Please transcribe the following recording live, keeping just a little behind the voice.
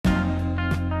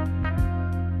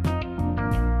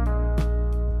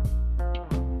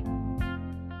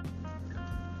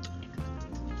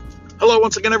Hello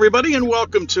once again, everybody, and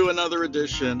welcome to another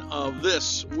edition of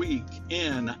This Week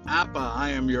in APA. I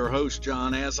am your host,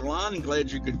 John Asselon, and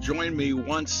glad you could join me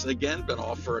once again. Been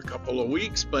off for a couple of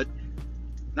weeks, but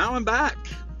now I'm back.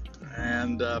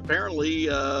 And apparently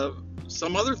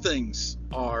some other things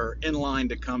are in line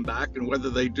to come back, and whether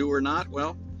they do or not,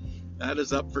 well, that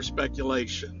is up for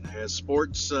speculation. As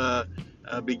sports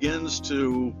begins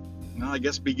to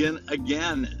begin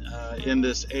again in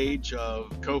this age of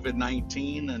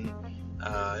COVID-19 and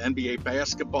NBA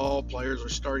basketball. Players are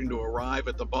starting to arrive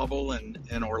at the bubble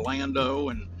in Orlando,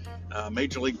 and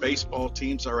Major League Baseball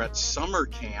teams are at summer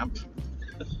camp.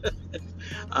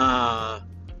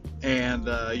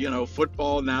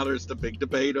 Football, now there's the big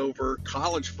debate over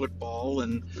college football,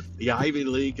 and the Ivy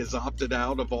League has opted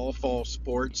out of all fall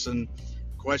sports. And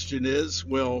the question is,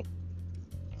 will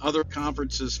other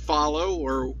conferences follow,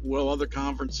 or will other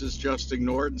conferences just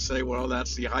ignore it and say, well,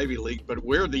 that's the Ivy League, but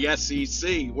we're the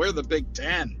SEC, we're the Big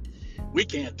Ten. We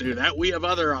can't do that. We have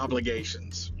other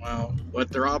obligations. Well, what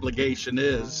their obligation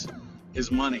is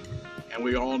money. And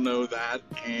we all know that.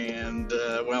 And,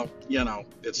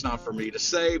 it's not for me to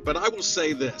say, but I will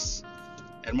say this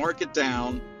and mark it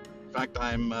down. In fact,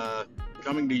 I'm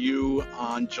coming to you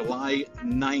on July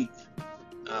 9th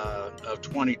of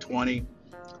 2020.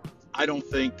 I don't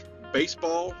think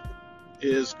baseball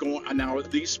is going. Now,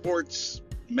 these sports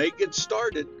may get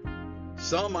started.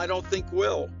 Some I don't think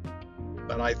will.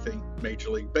 But I think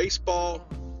Major League Baseball,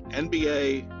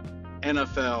 NBA,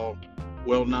 NFL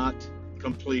will not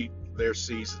complete their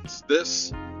seasons.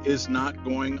 This is not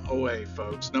going away,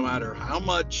 folks. No matter how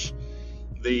much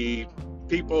the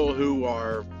people who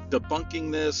are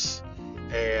debunking this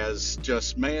as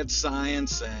just mad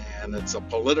science and it's a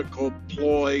political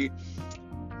ploy,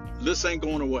 this ain't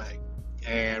going away.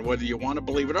 And whether you want to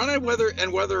believe it or not,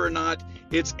 whether or not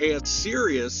it's as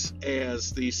serious as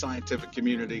the scientific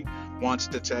community wants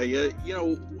to tell you,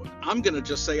 I'm going to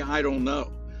just say I don't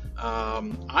know.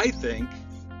 I think,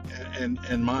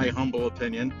 in my humble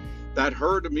opinion, that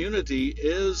herd immunity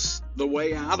is the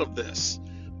way out of this.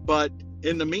 But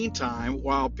in the meantime,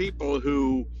 while people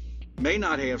who may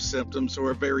not have symptoms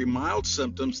or very mild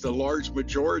symptoms, the large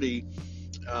majority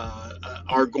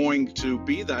are going to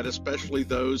be that, especially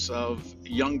those of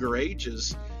younger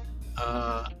ages.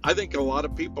 I think a lot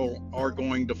of people are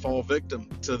going to fall victim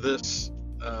to this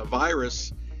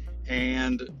virus,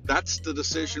 and that's the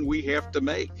decision we have to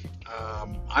make.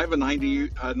 I have a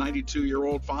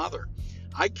 92-year-old father.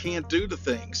 I can't do the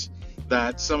things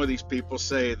that some of these people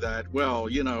say that, well,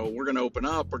 we're going to open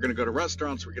up, we're going to go to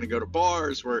restaurants, we're going to go to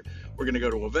bars, we're going to go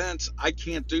to events. I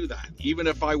can't do that. Even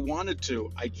if I wanted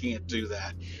to, I can't do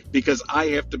that because I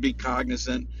have to be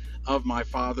cognizant of my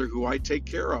father, who I take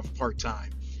care of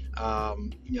part-time.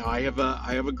 I have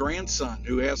a grandson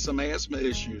who has some asthma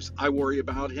issues. I worry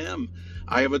about him.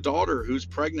 I have a daughter who's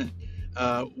pregnant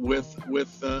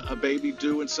with a baby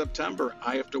due in September.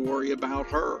 I have to worry about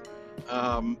her.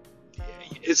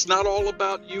 It's not all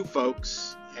about you,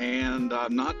 folks, and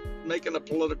I'm not making a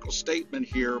political statement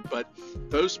here, but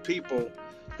those people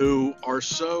who are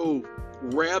so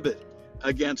rabid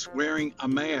against wearing a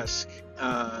mask,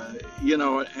 and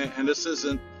this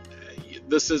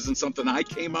isn't something I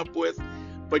came up with,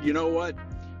 but you know what?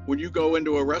 When you go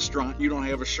into a restaurant, you don't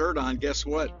have a shirt on, guess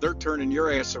what? They're turning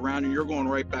your ass around and you're going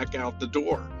right back out the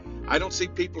door. I don't see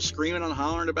people screaming and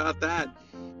hollering about that.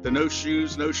 The no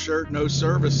shoes, no shirt, no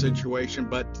service situation,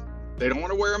 but they don't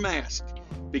want to wear a mask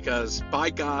because, by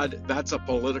God, that's a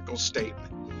political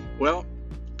statement. Well,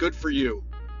 good for you.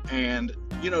 And,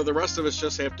 the rest of us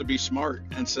just have to be smart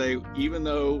and say, even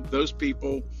though those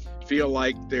people feel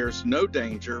like there's no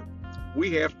danger,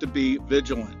 we have to be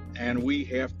vigilant and we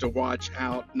have to watch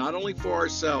out, not only for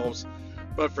ourselves,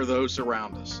 but for those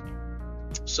around us.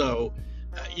 So,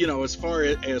 as far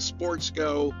as sports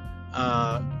go,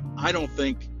 I don't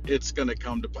think it's going to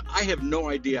come to play. I have no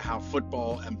idea how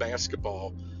football and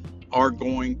basketball are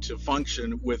going to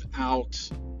function without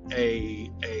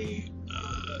an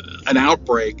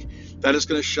outbreak that is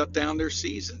going to shut down their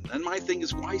season. And my thing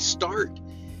is, why start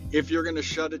if you're going to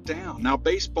shut it down? Now,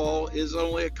 baseball is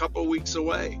only a couple weeks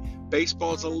away.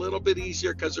 Baseball is a little bit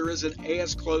easier because there isn't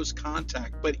as close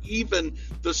contact, but even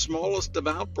the smallest of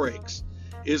outbreaks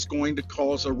is going to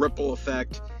cause a ripple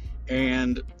effect.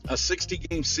 And a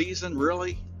 60-game season,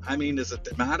 really? I mean, does it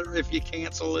matter if you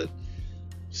cancel it?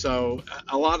 So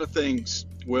a lot of things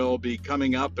will be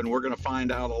coming up, and we're going to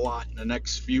find out a lot in the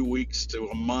next few weeks to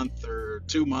a month or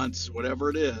 2 months,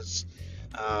 whatever it is.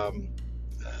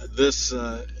 This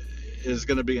is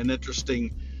going to be an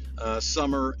interesting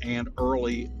summer and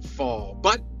early fall.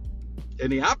 But in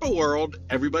the APA world,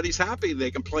 everybody's happy. They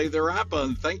can play their APA,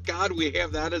 and thank God we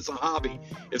have that as a hobby.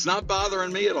 It's not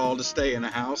bothering me at all to stay in the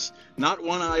house, not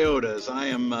one iota, as I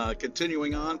am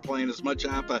continuing on playing as much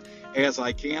APA as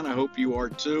I can. I hope you are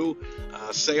too.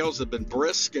 Sales have been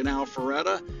brisk in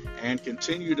Alpharetta and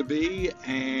continue to be,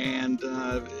 and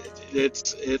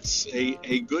it's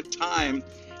a good time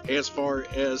as far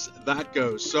as that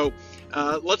goes. So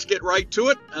let's get right to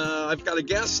it. I've got a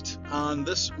guest on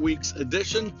this week's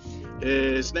edition.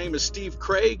 His name is Steve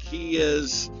Craig. He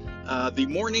is the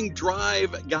morning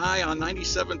drive guy on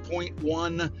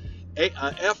 97.1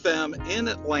 FM in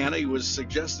Atlanta. He was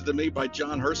suggested to me by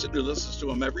John Hurston, who listens to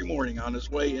him every morning on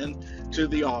his way in to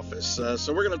the office.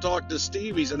 So we're going to talk to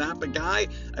Steve. He's an APA guy,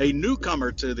 a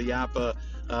newcomer to the APA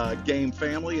game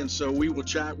family, and so we will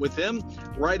chat with him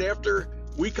right after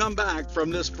we come back from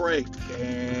this break.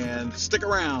 And stick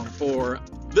around for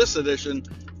this edition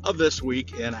of This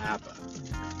Week in APA.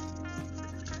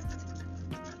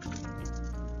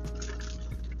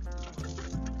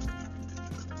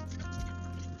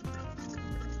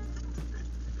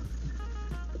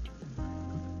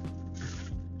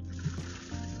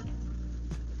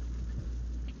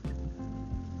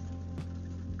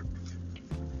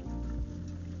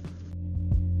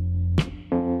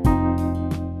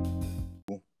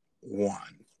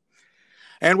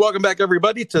 And welcome back,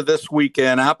 everybody, to This Week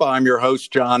in APA. I'm your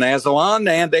host, John Asselon,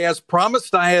 and as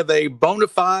promised, I have a bona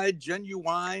fide,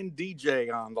 genuine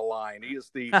DJ on the line. He is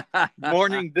the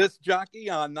morning disc jockey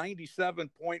on 97.1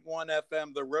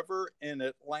 FM The River in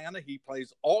Atlanta. He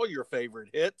plays all your favorite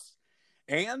hits,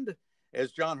 and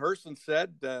as John Hurston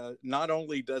said, not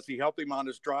only does he help him on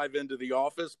his drive into the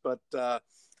office, but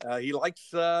he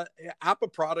likes APA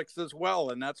products as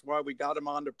well, and that's why we got him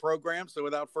on the program. So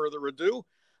without further ado,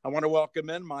 I want to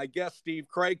welcome in my guest, Steve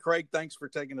Craig. Craig, thanks for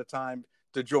taking the time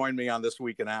to join me on This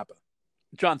Week in APA.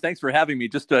 John, thanks for having me.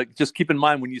 Just keep in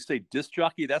mind when you say disc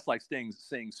jockey, that's like saying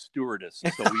stewardess.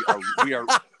 So we are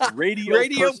radio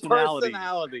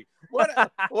personality.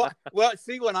 Well,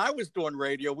 see, when I was doing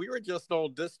radio, we were just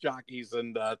old disc jockeys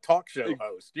and talk show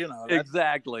hosts. You know,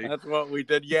 exactly. That's what we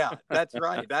did. Yeah, that's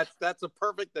right. That's a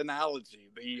perfect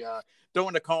analogy. Don't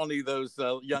want to call any of those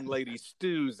young ladies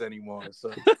stews anymore.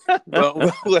 So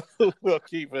we'll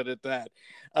keep it at that.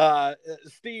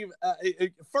 Steve,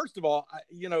 first of all,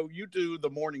 you do the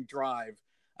morning drive.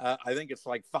 I think it's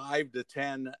like 5 to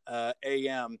 10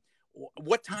 a.m.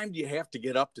 What time do you have to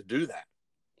get up to do that?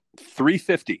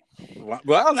 3:50.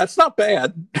 Well, that's not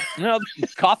bad. No, the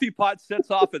coffee pot sets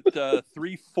off at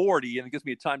 3:40, and it gives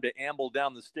me time to amble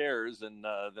down the stairs. And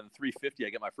then 3:50, I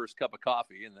get my first cup of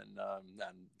coffee, and then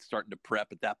I'm starting to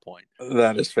prep at that point.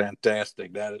 That is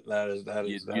fantastic. That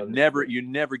is. You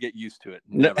never get used to it.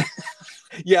 Never.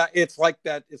 Yeah, it's like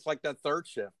that. It's like that third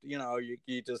shift. You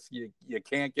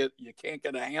can't get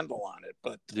a handle on it.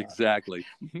 But exactly.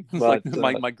 But,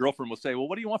 like my girlfriend will say, "Well,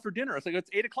 what do you want for dinner?" I say, "It's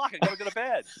 8 o'clock. I gotta go to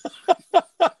bed."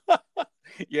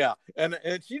 Yeah, and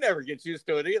she never gets used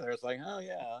to it either. It's like, oh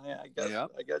yeah, I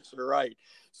guess you're right.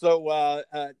 So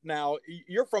now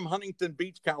you're from Huntington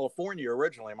Beach, California,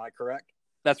 originally. Am I correct?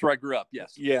 That's where I grew up.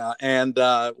 Yes. Yeah, and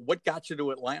what got you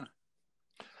to Atlanta?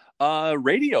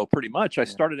 Radio, pretty much. I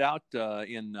started out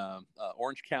in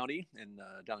Orange County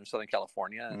down in Southern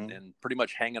California, and pretty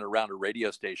much hanging around a radio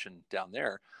station down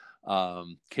there.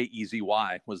 KEZY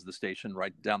was the station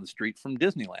right down the street from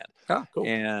Disneyland. Oh, cool.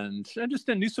 And I just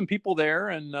knew some people there,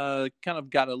 and kind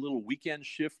of got a little weekend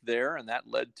shift there, and that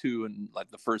led to like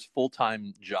the first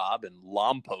full-time job in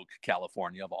Lompoc,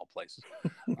 California, of all places.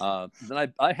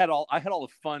 Then I had all the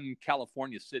fun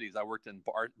California cities. I worked in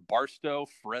Barstow,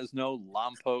 Fresno,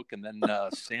 Lompoc, and then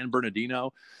San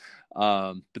Bernardino.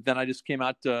 But then I just came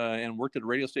out and worked at a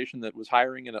radio station that was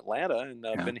hiring in Atlanta, and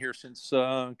I've been here since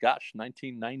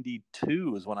 1992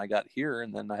 is when I got here,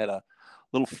 and then I had a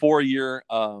little 4-year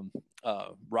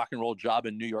rock and roll job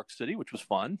in New York City, which was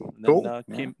fun. And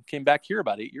then came back here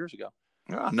about 8 years ago.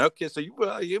 Oh, no kidding. So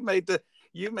you made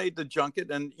the junket,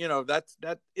 and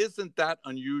that isn't that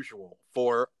unusual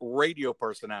for radio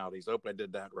personalities. I hope I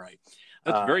did that right.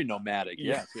 That's very nomadic.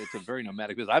 Yes, it's a very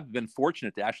nomadic because I've been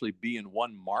fortunate to actually be in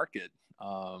one market.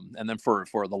 And then for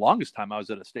the longest time, I was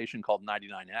at a station called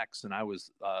 99X, and I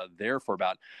was there for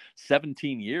about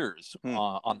 17 years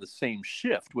on the same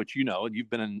shift, which, you've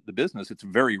been in the business. It's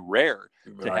very rare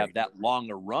to have that long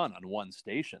a run on one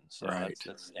station. So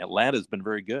Atlanta's been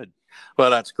very good. Well,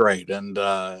 that's great. And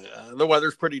the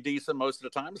weather's pretty decent most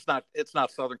of the time. It's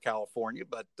not Southern California,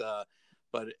 but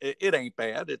it ain't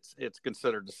bad. It's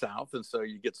considered the South, and so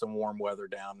you get some warm weather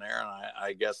down there, and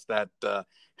I guess that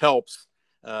helps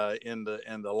in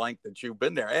the length that you've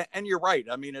been there. And you're right.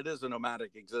 I mean, it is a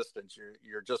nomadic existence.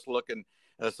 You're just looking.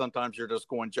 Sometimes you're just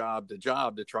going job to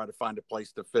job to try to find a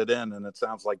place to fit in. And it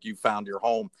sounds like you found your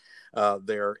home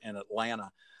there in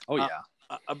Atlanta. Oh yeah.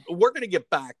 We're going to get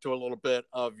back to a little bit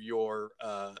of your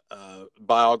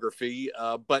biography,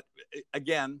 but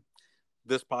again,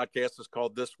 this podcast is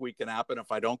called This Week in App, and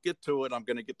if I don't get to it, I'm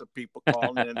going to get the people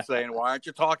calling in saying, "Why aren't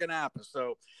you talking app?"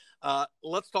 So,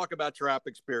 let's talk about your app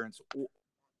experience.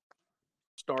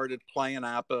 Started playing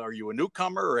app. Are you a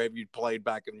newcomer, or have you played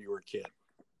back when you were a kid?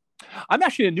 I'm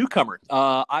actually a newcomer.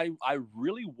 I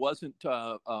really wasn't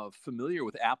familiar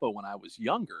with APBA when I was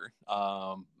younger,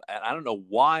 and I don't know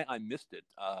why I missed it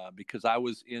because I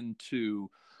was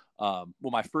into.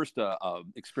 My first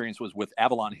experience was with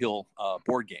Avalon Hill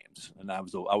board games, and I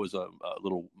was a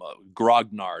little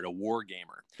grognard, a war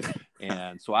gamer,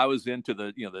 and so I was into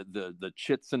the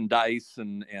chits and dice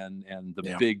and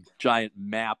the big giant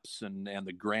maps and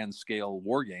the grand scale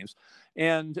war games,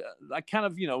 and I kind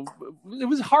of it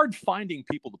was hard finding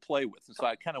people to play with, and so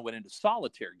I kind of went into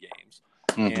solitaire games.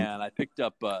 Mm-hmm. And I picked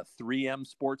up 3M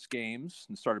sports games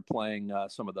and started playing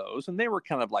some of those. And they were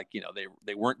kind of like,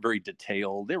 they weren't very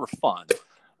detailed. They were fun,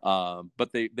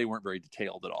 but they weren't very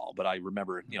detailed at all. But I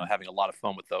remember, having a lot of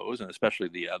fun with those, and especially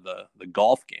the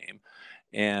golf game.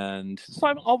 And so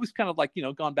I've always kind of like,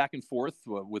 gone back and forth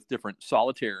with different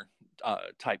solitaire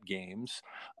type games.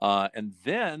 And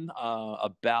then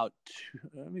about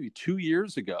maybe 2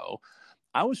 years ago,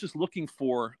 I was just looking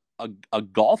for a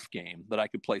golf game that I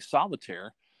could play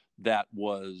solitaire that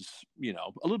was,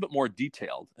 a little bit more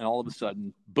detailed. And all of a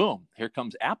sudden, boom, here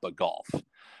comes APBA Golf.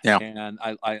 Yeah. And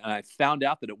I found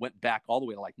out that it went back all the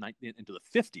way to like into the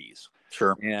 50s.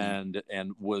 Sure. And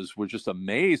was just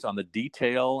amazed on the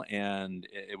detail. And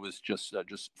it was just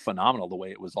phenomenal the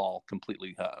way it was all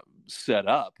completely set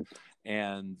up.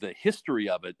 And the history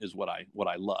of it is what I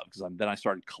love, because then I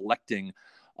started collecting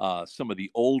some of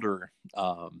the older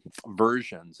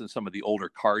versions and some of the older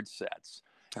card sets.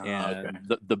 And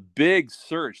the big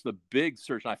search, and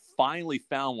I finally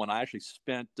found one. I actually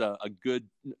spent a good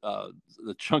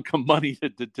chunk of money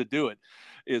to do it.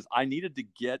 Is I needed to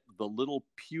get the little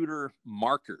pewter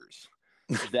markers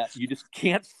that you just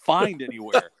can't find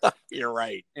anywhere. You're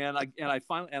right. And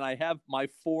I have my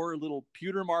 4 little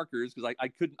pewter markers, because I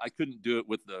couldn't do it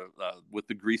with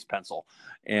the grease pencil.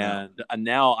 And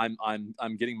now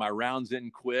I'm getting my rounds in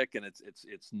quick, and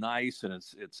it's nice, and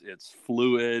it's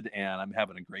fluid, and I'm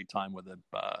having a great time with it,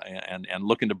 and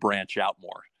looking to branch out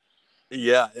more.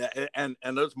 Yeah, and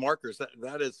those markers,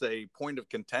 that is a point of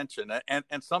contention,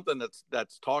 and something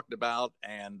that's talked about,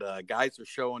 and guys are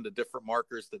showing the different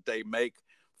markers that they make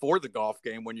for the golf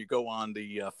game when you go on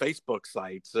the Facebook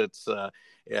sites. It's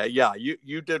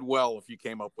you did well if you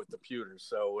came up with the pewters,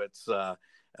 so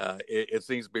it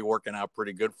seems to be working out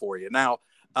pretty good for you. Now,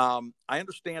 I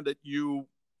understand that you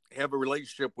have a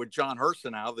relationship with John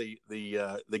Herson now,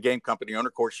 the game company owner.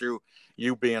 Of course,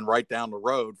 you being right down the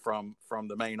road from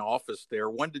the main office there.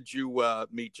 When did you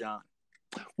meet John?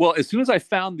 Well, as soon as I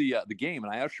found the game,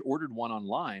 and I actually ordered one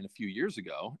online a few years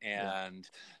ago, and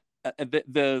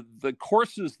the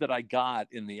courses that I got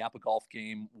in the APBA Golf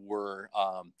game were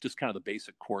just kind of the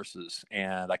basic courses,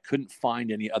 and I couldn't find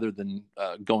any other than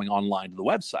going online to the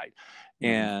website.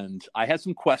 And I had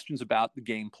some questions about the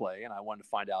gameplay, and I wanted to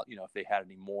find out, if they had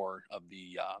any more of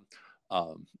the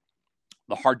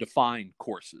hard to find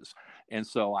courses. And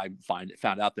so I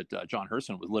found out that John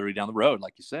Herson was literally down the road,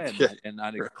 like you said. And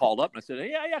I called up and I said,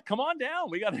 hey, yeah, come on down.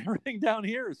 We got everything down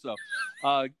here. So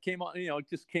came on,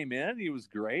 just came in. He was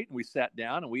great. And we sat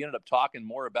down, and we ended up talking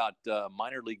more about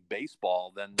minor league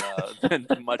baseball than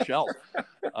much else.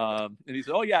 And he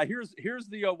said, oh yeah, here's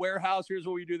the warehouse. Here's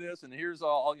where we do this. And here's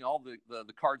all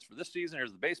the cards for this season.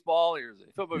 Here's the baseball. Here's the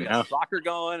football. We got soccer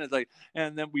going. It's like,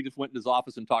 and then we just went in his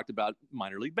office and talked about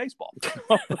minor league baseball.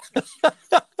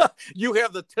 You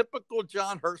have the typical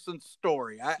John Herson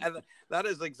story. That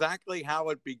is exactly how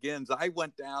it begins. I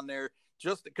went down there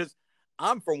just because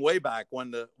I'm from way back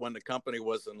when the company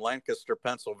was in Lancaster,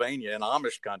 Pennsylvania, in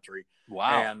Amish country.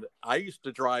 Wow. And I used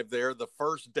to drive there the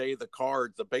first day the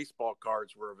baseball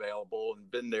cards were available, and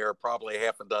been there probably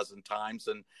half a dozen times.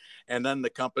 And then the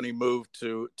company moved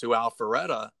to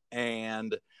Alpharetta,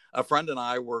 and a friend and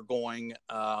I were going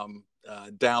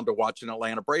down to watch an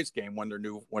Atlanta Braves game when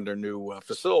their new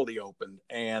facility opened,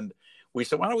 and we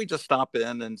said, why don't we just stop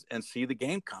in and see the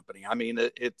game company? I mean,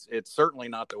 it's certainly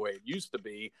not the way it used to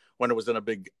be when it was in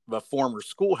a former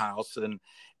schoolhouse in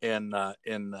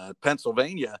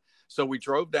Pennsylvania. So we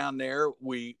drove down there.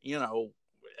 We,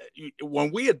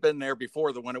 when we had been there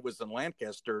before, when it was in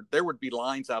Lancaster, there would be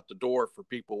lines out the door for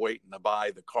people waiting to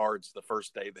buy the cards the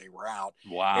first day they were out.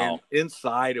 Wow. And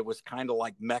inside it was kind of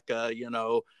like Mecca,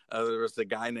 there was a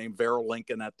guy named Verrill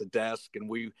Lincoln at the desk, and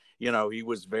he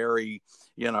was very,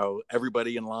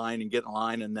 everybody in line and get in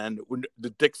line. And then when the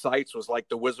Dick Seitz was like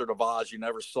the Wizard of Oz, you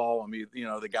never saw him,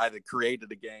 the guy that created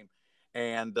the game.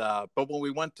 And, but when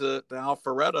we went to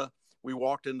Alpharetta, we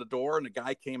walked in the door and the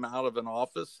guy came out of an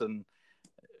office, and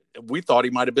we thought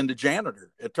he might've been the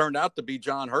janitor. It turned out to be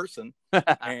John Herson.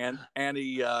 and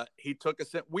he took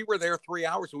us in. We were there 3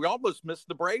 hours. We almost missed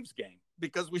the Braves game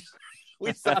because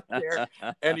we sat there,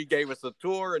 and he gave us a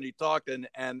tour, and he talked, and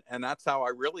that's how I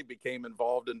really became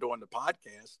involved in doing the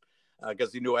podcast,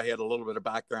 because he knew I had a little bit of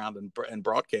background in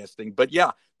broadcasting. But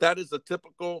yeah, that is a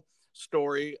typical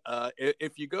story.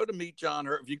 If you go to meet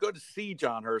if you go to see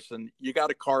John Herson, you got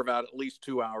to carve out at least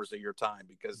 2 hours of your time,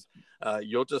 because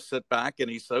you'll just sit back, and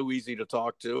he's so easy to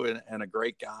talk to, and a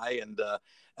great guy.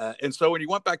 And so when you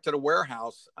went back to the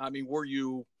warehouse, I mean,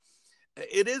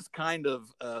 it is kind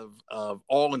of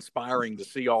awe-inspiring to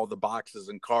see all the boxes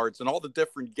and cards and all the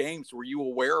different games. Were you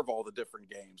aware of all the different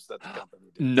games that the company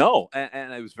did? No,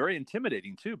 and it was very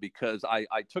intimidating too, because I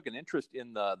took an interest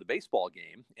in the baseball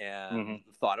game, and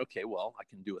thought, okay, well, I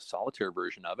can do a solitaire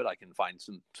version of it. I can find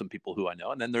some people who I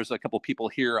know, and then there's a couple of people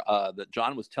here that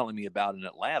John was telling me about in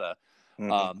Atlanta.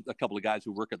 A couple of guys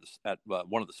who work at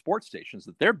one of the sports stations,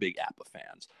 that they're big APBA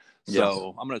fans.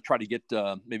 So I'm going to try to get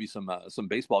maybe some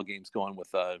baseball games going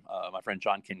with my friend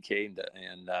John Kincaid,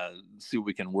 and see what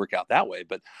we can work out that way.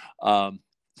 But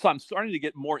so I'm starting to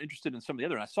get more interested in some of the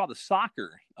other. And I saw the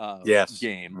soccer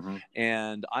game,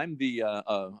 and I'm the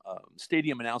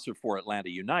stadium announcer for Atlanta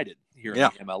United here in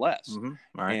the MLS.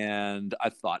 Right. And I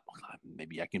thought, well,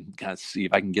 maybe I can kind of see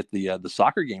if I can get the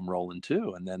soccer game rolling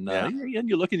too. And then and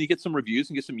you look and you get some reviews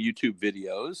and get some YouTube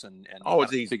videos, and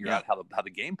it's easy, figure out how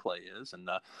the gameplay is. And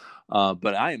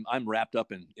but I'm wrapped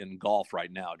up in golf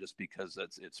right now, just because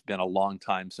it's been a long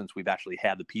time since we've actually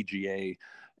had the PGA.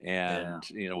 And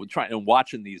trying and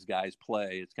watching these guys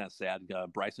play, it's kind of sad.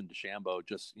 Bryson DeChambeau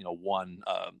just won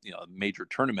a major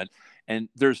tournament, and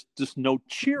there's just no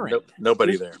cheering.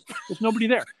 Nobody there. There's nobody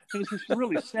there, and it's just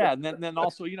really sad. And then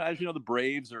also, as the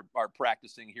Braves are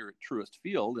practicing here at Truist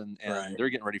Field, and right. They're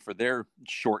getting ready for their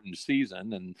shortened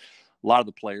season, and a lot of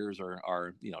the players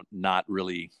are not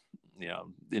really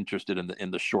interested in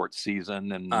the short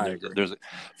season. And there's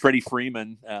Freddie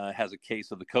Freeman has a case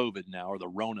of the COVID now, or the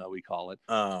Rona, we call it.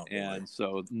 And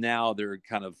so now they're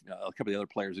kind of a couple of the other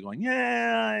players are going,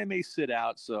 I may sit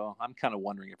out. So I'm kind of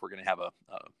wondering if we're going to have a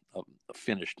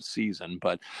finished season.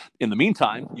 But in the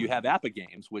meantime, you have APBA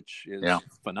games, which is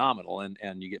phenomenal,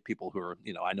 and you get people who are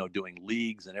I know doing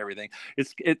leagues and everything.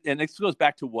 And it goes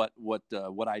back to what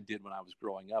I did when I was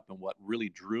growing up, and what really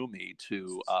drew me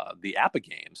to the APBA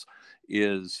games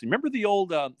is, remember the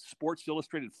old Sports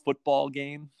Illustrated football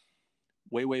game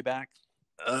way back?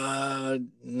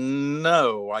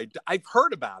 No, I've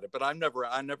heard about it, but I never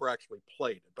actually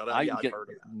played it. But I've heard about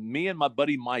it. Me and my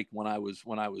buddy Mike, when I was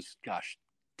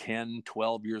 10,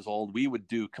 12 years old, we would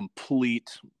do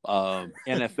complete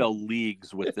NFL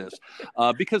leagues with this,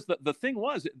 because the thing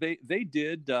was, they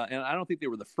did, and I don't think they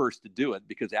were the first to do it,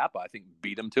 because APBA, I think,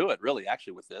 beat them to it, really,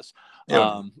 actually, with this.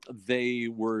 They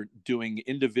were doing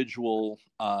individual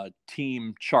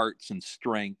team charts and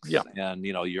strengths, and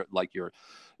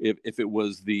if it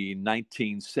was the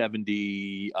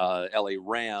 1970 LA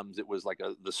Rams, it was like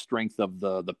the strength of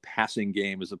the passing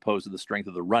game as opposed to the strength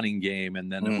of the running game,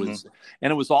 and then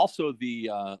it was also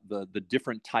the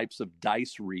different types of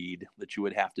dice read that you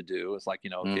would have to do. It's like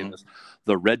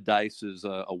the red dice is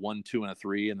a 1, 2, and a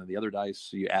 3, and then the other dice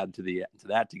you add to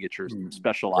that to get your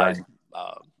specialized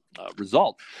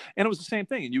result. And it was the same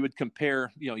thing, and you would compare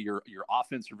your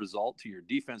offensive result to your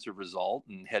defensive result,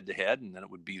 and head to head, and then it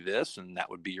would be this, and that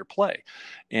would be your play.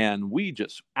 And we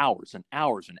just hours and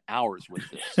hours and hours with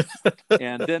this.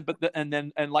 And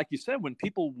then like you said, when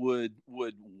people would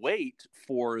wait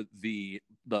for the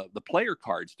player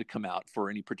cards to come out for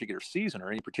any particular season or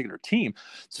any particular team,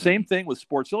 same thing with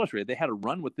Sports Illustrated. They had a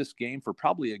run with this game for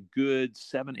probably a good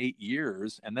 7-8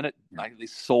 years, and then they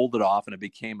sold it off, and it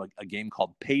became a game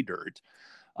called Pay Dirt.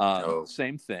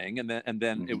 Same thing, and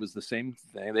then it was the same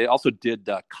thing. They also did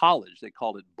college. They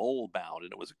called it Bowl Bound,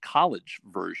 and it was a college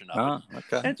version of it.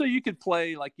 Okay. And so you could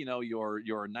play like your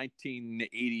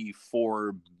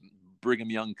 1984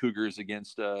 Brigham Young Cougars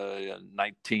against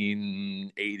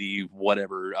 1980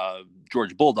 whatever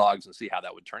Georgia Bulldogs, and see how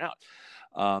that would turn out.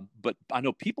 But I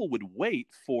know people would wait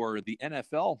for the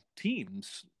NFL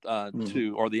teams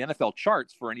or the NFL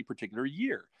charts for any particular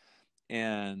year.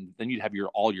 and then you'd have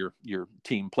all your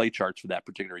team play charts for that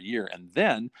particular year, and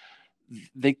then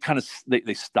they kind of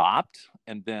they stopped,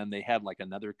 and then they had like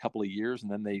another couple of years,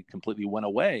 and then they completely went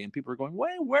away, and people are going,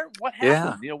 wait, what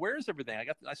happened? Yeah. Where's everything?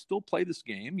 I still play this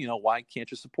game, why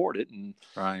can't you support it? And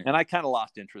Right. and I kind of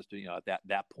lost interest at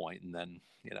that point, and then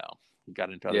got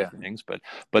into other things.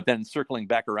 But then circling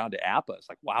back around to APBA, it's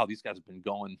like, wow, these guys have been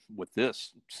going with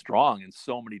this strong in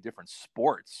so many different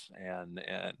sports, and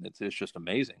it's just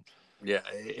amazing. Yeah,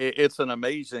 it's an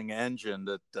amazing engine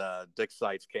that Dick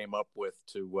Seitz came up with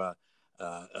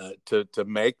to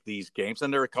make these games.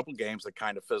 And there are a couple games that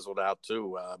kind of fizzled out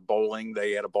too. Bowling,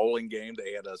 they had a bowling game,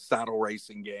 they had a saddle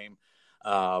racing game,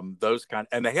 those kind,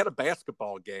 and they had a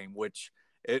basketball game, which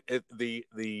the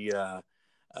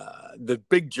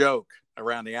big joke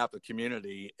around the APBA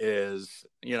community is,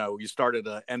 you started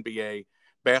an NBA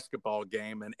basketball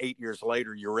game, and 8 years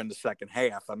later you're in the second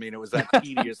half. I mean, it was that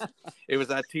tedious. It was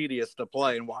that tedious to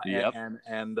play, but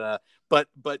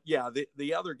yeah,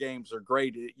 the other games are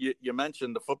great. You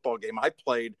mentioned the football game. I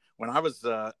played when I was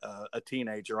a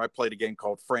teenager. I played a game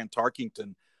called Fran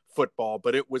Tarkington football,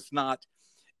 but it was not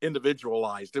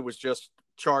individualized. It was just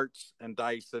charts and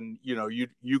dice, and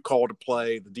you called a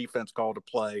play, the defense called a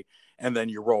play, and then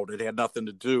you rolled. It had nothing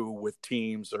to do with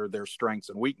teams or their strengths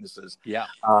and weaknesses. Yeah.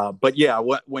 But yeah,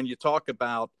 when you talk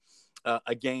about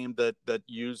a game that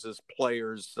uses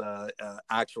players'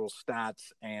 actual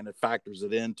stats, and it factors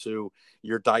it into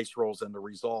your dice rolls and the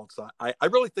results, I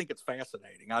really think it's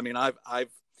fascinating. I mean, I've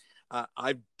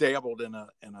dabbled in a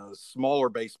smaller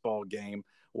baseball game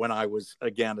when I was,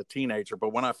 again, a teenager,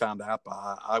 but when I found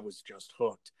APBA, I was just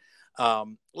hooked.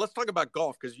 Let's talk about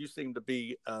golf, because you seem to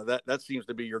be that seems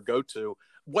to be your go-to.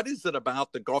 What is it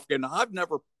about the golf game? Now, I've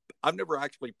never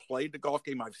actually played the golf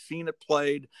game. I've seen it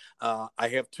played. I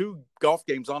have 2 golf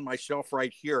games on my shelf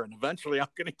right here, and eventually I'm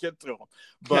going to get to them.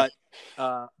 But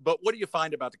what do you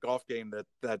find about the golf game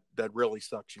that really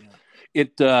sucks you in?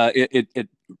 It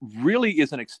really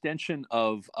is an extension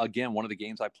of, again, one of the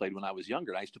games I played when I was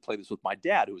younger. And I used to play this with my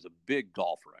dad, who was a big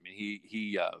golfer. I mean,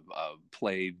 he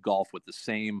played golf with the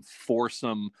same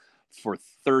foursome for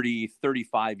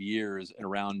 35 years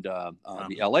around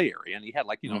the LA area. And he had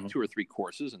 2 or 3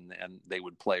 courses, and they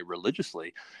would play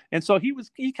religiously. And so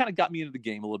he kind of got me into the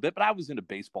game a little bit, but I was into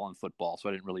baseball and football, so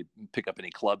I didn't really pick up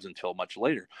any clubs until much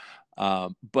later.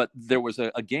 But there was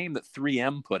a game that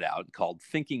 3M put out called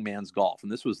Thinking Man's Golf.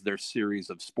 And this was their series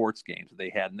of sports games they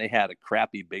had. And they had a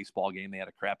crappy baseball game. They had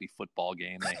a crappy football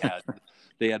game.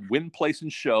 They had Win, Place,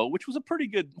 and Show, which was a pretty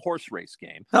good horse race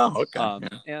game. Oh, okay.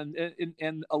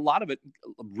 And a lot of it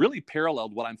really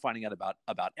paralleled what I'm finding out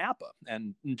about APBA,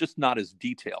 and just not as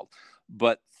detailed.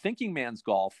 But Thinking Man's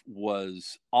Golf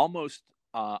was almost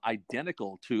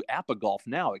identical to APBA Golf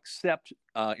now, except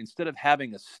instead of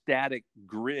having a static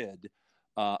grid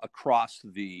across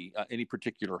any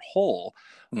particular hole,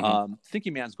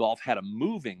 Thinking Man's Golf had a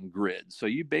moving grid. So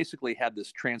you basically had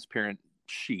this transparent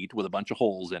sheet with a bunch of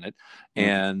holes in it,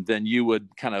 and then you would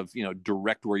kind of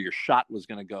direct where your shot was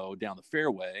going to go down the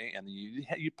fairway, and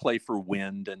you'd play for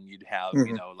wind, and you'd have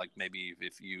like maybe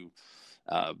if you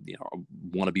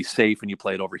want to be safe and you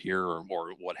play it over here or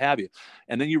what have you,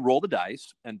 and then you roll the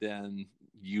dice, and then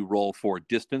you roll for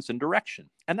distance and direction,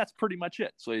 and that's pretty much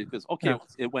it. So it goes, okay,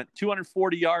 it went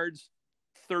 240 yards,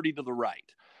 30 to the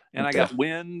right, and I got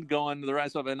wind going to the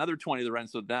right, so another 20 to the right,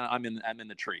 so then I'm in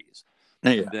the trees.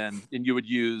 And you would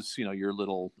use your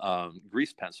little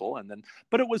grease pencil,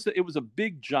 but it was a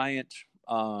big giant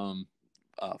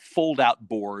fold out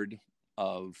board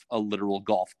of a literal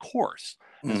golf course,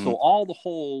 and so all the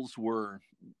holes were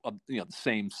the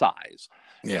same size,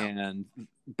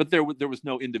 but there was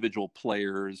no individual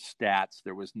players' stats.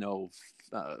 There was no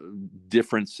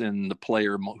difference in the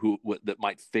player that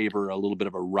might favor a little bit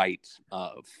of a right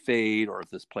fade, or if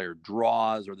this player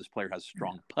draws, or this player has a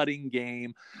strong putting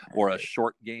game, or a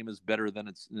short game is better than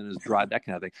his drive, that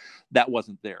kind of thing. That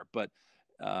wasn't there, but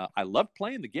I loved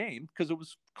playing the game because it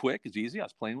was quick, it's easy. I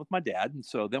was playing with my dad, and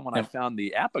so then when I found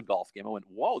the APBA Golf game, I went,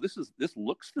 "Whoa, this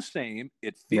looks the same.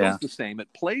 It feels the same.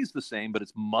 It plays the same, but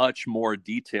it's much more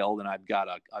detailed." And I've got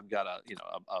a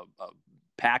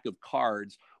pack of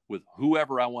cards with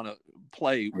whoever I want to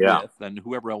play with and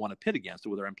whoever I want to pit against,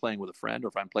 whether I'm playing with a friend or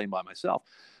if I'm playing by myself.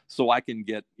 So I can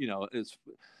get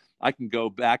I can go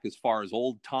back as far as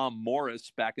old Tom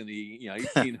Morris back in the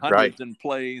 1800s and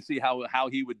see how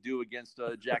he would do against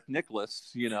Jack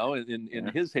Nicklaus,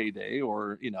 in his heyday,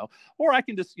 or I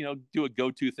can just do a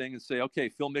go-to thing and say, okay,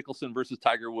 Phil Mickelson versus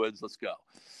Tiger Woods, let's go.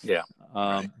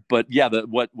 But yeah,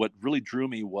 what really drew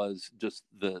me was just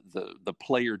the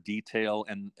player detail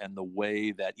and the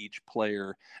way that each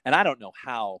player, and I don't know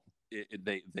how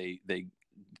they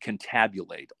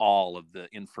contabulate all of the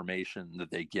information that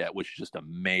they get, which is just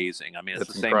amazing. I mean,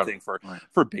 it's the same thing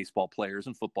for baseball players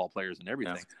and football players and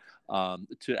everything.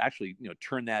 To actually,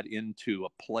 turn that into a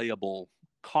playable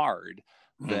card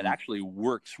that actually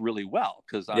works really well.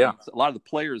 Because a lot of the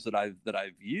players that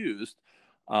I've used,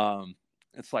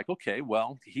 it's like, okay,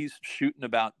 well, he's shooting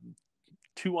about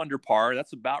 2 under par.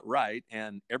 That's about right.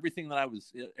 And everything that I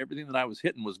was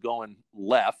hitting was going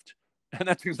left. And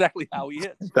that's exactly how he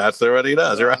hits. That's what he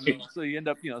does, right? So you end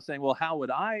up, saying, well, how would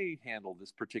I handle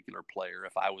this particular player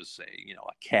if I was, say,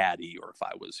 a caddy, or if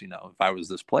I was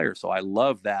this player? So I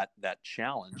love that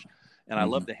challenge, and I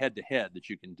love the head-to-head that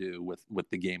you can do with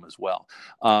the game as well.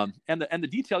 And the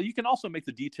detail, you can also make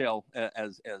the detail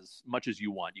as much as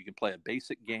you want. You can play a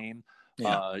basic game.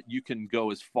 You can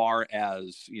go as far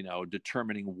as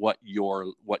determining what your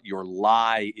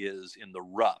lie is in the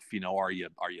rough. Are you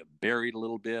buried a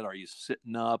little bit? Are you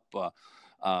sitting up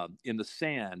in the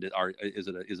sand? Is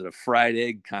it a fried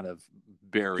egg kind of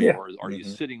bury, or are you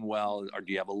sitting well, or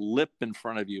do you have a lip in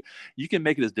front of you? You can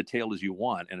make it as detailed as you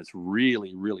want, and it's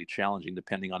really, really challenging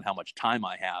depending on how much time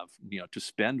I have to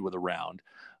spend with a round.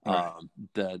 I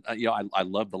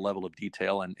love the level of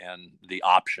detail and the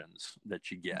options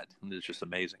that you get. It's just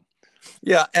amazing.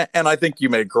 Yeah, and I think you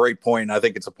made a great point. I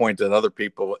think it's a point that other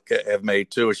people have made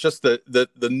too. It's just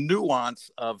the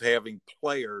nuance of having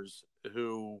players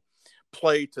who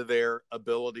play to their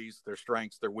abilities, their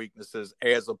strengths, their weaknesses,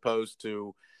 as opposed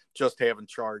to just having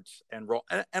charts and roll.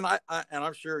 And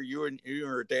I'm sure you and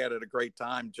your dad had a great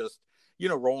time just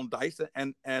rolling dice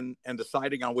and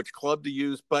deciding on which club to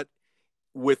use, but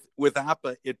with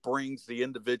APBA, it brings the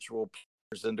individual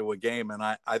players into a game. And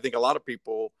I think a lot of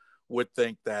people would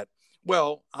think that,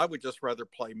 well, I would just rather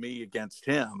play me against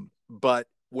him. But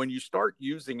when you start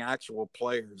using actual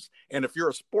players, and if you're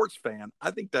a sports fan,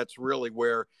 I think that's really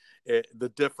where the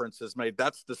difference is made.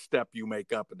 That's the step you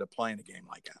make up into playing a game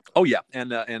like that. Oh, yeah.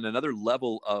 And another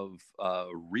level of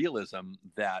realism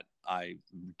that I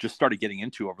just started getting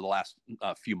into over the last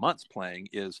few months playing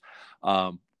is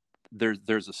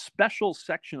there's a special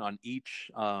section on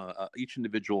each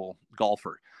individual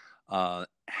golfer,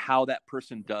 how that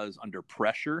person does under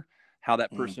pressure, how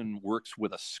that person works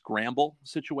with a scramble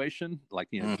situation. Like,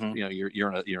 you're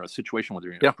in a situation where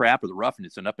you're in a crap or the rough, and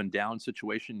it's an up and down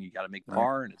situation. You got to make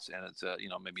par, and it's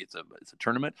maybe it's a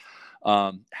tournament.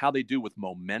 How they do with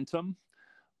momentum,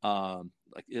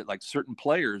 like certain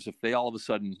players, if they all of a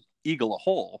sudden eagle a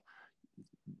hole,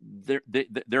 they're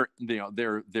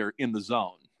in the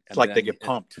zone. It's like they get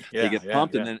pumped. They get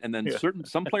pumped, and then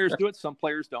some players do it, some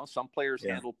players don't. Some players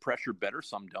handle pressure better,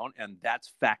 some don't, and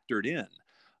that's factored in.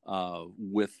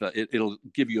 It'll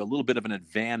give you a little bit of an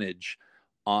advantage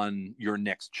on your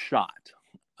next shot.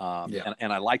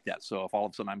 And I like that. So if all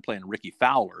of a sudden I'm playing Ricky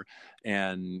Fowler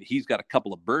and he's got a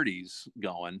couple of birdies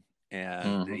going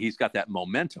and he's got that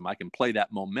momentum, I can play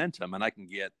that momentum and I can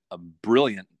get a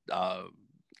brilliant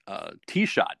tee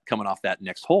shot coming off that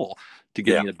next hole to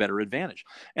give me a better advantage.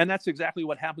 And that's exactly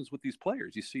what happens with these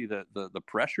players. You see the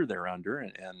pressure they're under,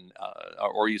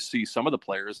 or you see some of the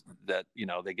players that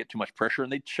they get too much pressure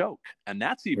and they choke, and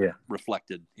that's even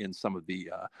reflected in some of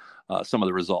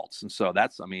the results. And so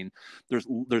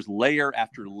there's layer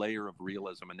after layer of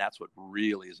realism, and that's what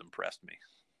really has impressed me.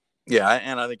 Yeah,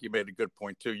 and I think you made a good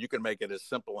point too. You can make it as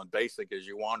simple and basic as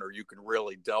you want, or you can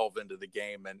really delve into the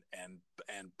game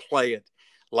and play it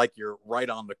like you're right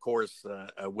on the course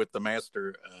with the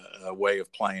master way of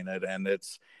playing it. And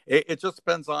it just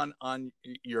depends on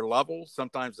your level.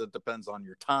 Sometimes it depends on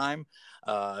your time.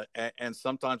 And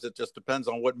sometimes it just depends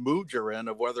on what mood you're in,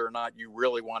 of whether or not you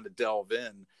really want to delve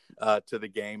in to the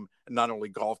game, not only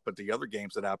golf, but the other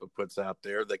games that APBA puts out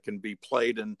there that can be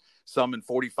played in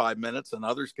 45 minutes and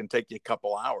others can take you a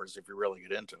couple hours if you really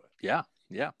get into it.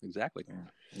 Yeah, exactly.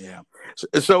 Yeah.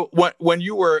 So when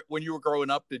you were growing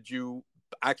up, did you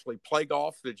actually play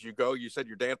golf? Did you go? You said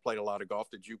your dad played a lot of golf.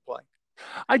 Did you play?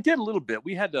 I did a little bit.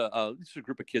 We had a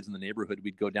group of kids in the neighborhood.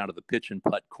 We'd go down to the pitch and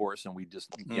putt course, and we'd just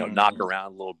knock around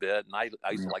a little bit. And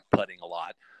I used to like putting a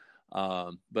lot.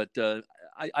 But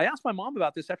I asked my mom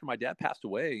about this after my dad passed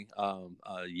away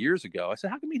years ago. I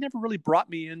said, how come he never really brought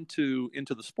me into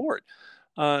the sport?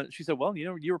 She said, well,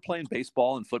 you were playing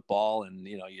baseball and football, and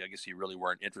I guess you really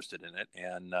weren't interested in it.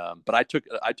 And but I took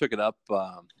it up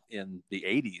in the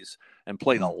 '80s and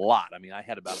played a lot. I mean, I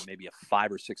had about maybe a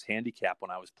 5 or 6 handicap when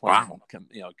I was playing,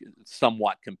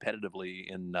 somewhat competitively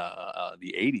in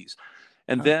the '80s.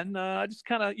 And then I just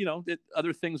kind of,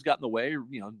 other things got in the way.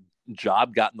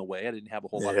 Job got in the way. I didn't have a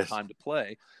whole lot of time to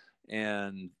play.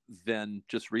 And then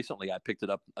just recently, I picked it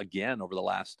up again over the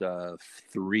last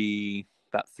 3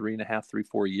 about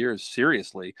 4 years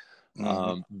seriously.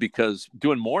 Because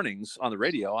doing mornings on the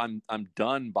radio, I'm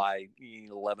done by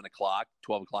 11 o'clock,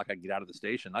 12 o'clock. I can get out of the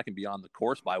station. I can be on the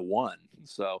course by 1.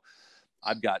 So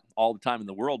I've got all the time in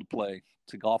the world to play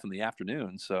to golf in the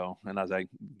afternoon. So, and as I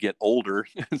get older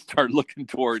and start looking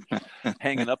toward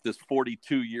hanging up this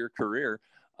 42-year career,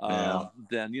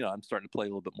 then, I'm starting to play a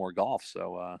little bit more golf.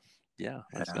 So,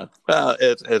 well,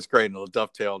 it's great, and it'll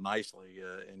dovetail nicely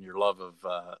in your love of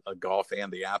golf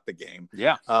and the APBA game.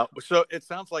 Yeah. So it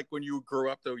sounds like when you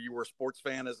grew up, though, you were a sports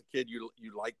fan as a kid. You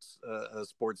liked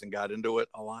sports and got into it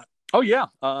a lot. Oh yeah,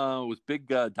 was big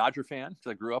Dodger fan.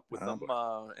 I grew up with them,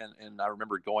 and I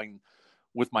remember going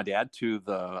with my dad to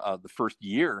the first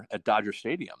year at Dodger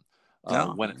Stadium.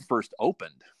 When it first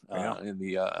opened in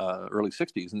the early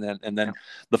 '60s, and then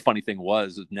the funny thing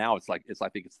was now I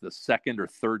think it's the second or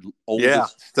third oldest. Yeah,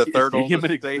 the third stadium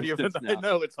oldest stadium. I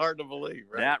know, it's hard to believe.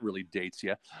 Right? That really dates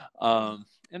you.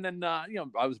 And then I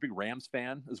was a big Rams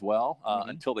fan as well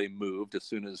until they moved. As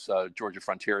soon as Georgia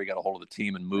Frontiere got a hold of the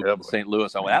team and moved to St.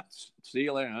 Louis, I went, see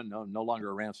you later. No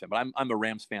longer a Rams fan, but I'm a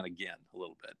Rams fan again a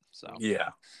little bit. So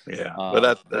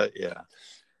but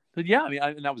But yeah, I mean,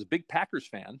 and I was a big Packers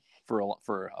fan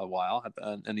for a while,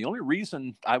 and the only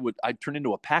reason I turned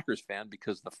into a Packers fan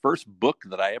because the first book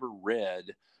that I ever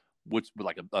read, which was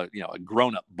like a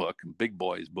grown-up book, big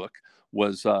boys book,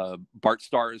 was Bart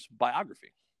Starr's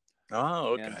biography.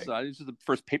 Oh, okay. And so this is the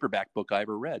first paperback book I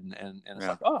ever read, and it's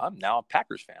like, I'm now a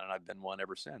Packers fan, and I've been one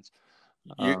ever since.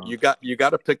 You got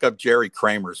to pick up Jerry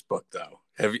Kramer's book, though.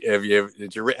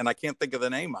 Did you read? And I can't think of the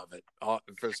name of it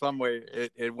for some way.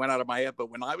 It went out of my head. But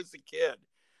when I was a kid,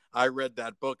 I read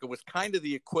that book. It was kind of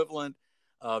the equivalent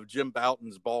of Jim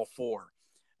Bouton's Ball 4.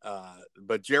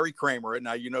 But Jerry Kramer,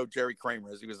 now Jerry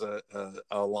Kramer he was a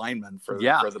lineman for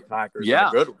the Packers. Yeah,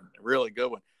 a good one, a really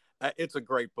good one. It's a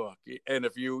great book, and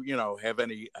if you have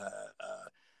any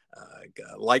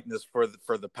likeness for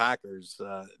the Packers,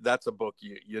 that's a book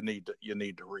you need to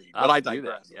read. But I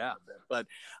digress.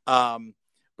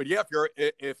 But yeah,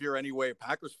 if you're anyway a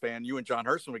Packers fan, you and John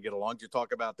Herson would get along. Did you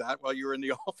talk about that while you were in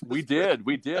the office? We did.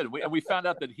 We found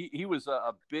out that he was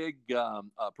a big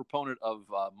proponent of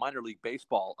minor league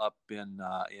baseball up in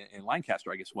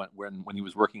Lancaster, I guess, when he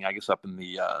was working, I guess, up in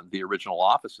the original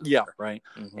offices. Yeah, there. Right.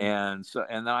 Mm-hmm. And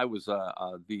then I was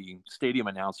the stadium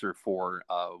announcer for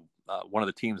one of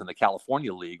the teams in the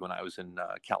California League when I was in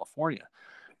California.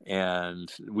 And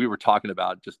we were talking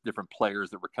about just different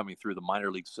players that were coming through the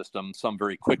minor league system, some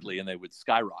very quickly, and they would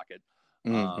skyrocket.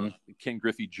 Mm-hmm. Ken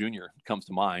Griffey Jr. comes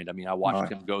to mind. I mean, I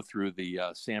watched him go through the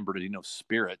San Bernardino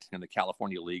Spirit in the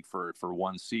California League for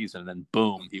one season, and then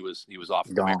boom, he was off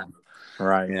the gone.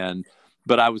 Right.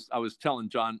 But I was telling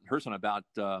John Herson about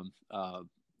some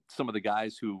of the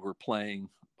guys who were playing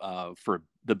for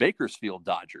the Bakersfield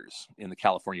Dodgers in the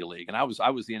California League. And I was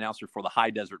the announcer for the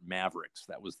High Desert Mavericks.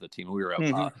 That was the team. We were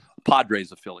a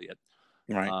Padres affiliate.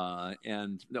 Right.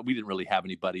 And we didn't really have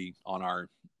anybody on our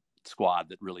squad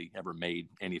that really ever made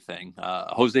anything.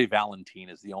 Jose Valentin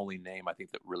is the only name I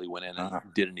think that really went in and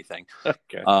did anything.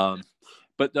 Okay.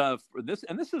 But for this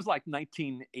is like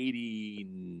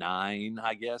 1989,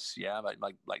 I guess. Yeah.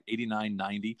 Like 89,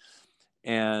 90.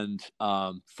 And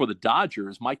for the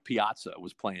Dodgers, Mike Piazza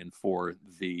was playing for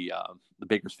the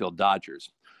Bakersfield Dodgers.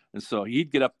 And so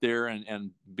he'd get up there and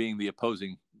being the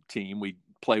opposing team, we'd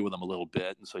play with him a little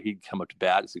bit. And so he'd come up to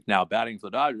bat. It's like, now batting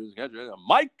for the Dodgers,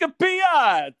 Mike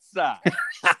Piazza.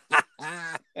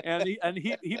 and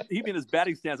he'd be in his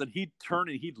batting stance, and he'd turn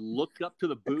and he'd look up to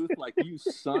the booth like, you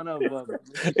son of a...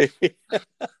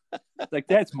 Like,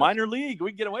 that's minor league. We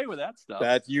can get away with that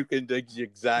stuff. You can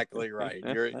exactly right.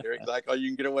 You're exactly. You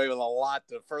can get away with a lot.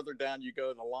 The further down you go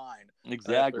in the line,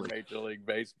 exactly. Major League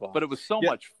Baseball. But it was so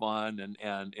much fun,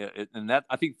 and that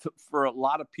I think for a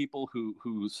lot of people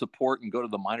who support and go to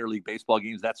the minor league baseball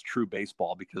games, that's true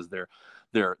baseball because they're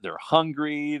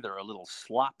hungry, they're a little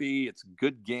sloppy. It's a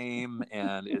good game,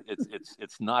 and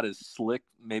it's not as slick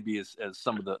maybe as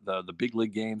some of the big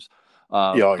league games.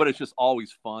 But it's just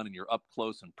always fun, and you're up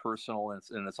close and personal, and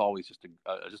it's always just a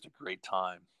great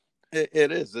time.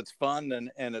 It is. It's fun,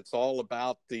 and it's all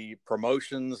about the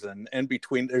promotions and in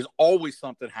between. There's always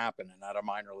something happening at a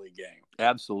minor league game.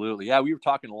 Absolutely, yeah. We were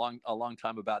talking a long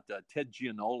time about Ted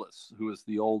Gianolis, who is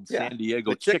the old San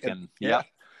Diego Chicken. Yeah.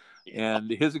 And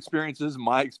his experiences,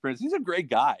 my experience. He's a great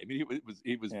guy. I mean,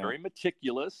 he was very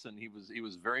meticulous, and he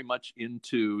was very much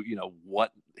into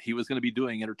what he was going to be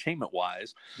doing entertainment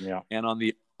wise. Yeah. And on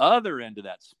the other end of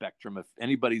that spectrum, if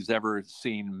anybody's ever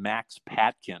seen Max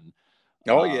Patkin,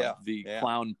 Oh yeah, the yeah.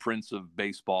 clown prince of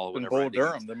baseball, And whatever. Bull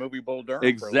Durham, the movie Bull Durham.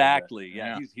 Exactly.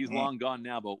 Yeah, Yeah. he's long gone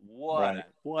now, but Right.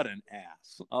 what an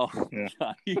ass! Oh Yeah.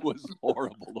 God, he was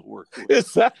horrible to work with.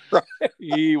 Is that right?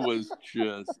 He was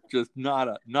just not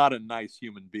a nice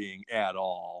human being at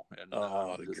all. And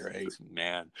Great. this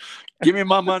man, give me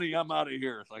my money, I'm out of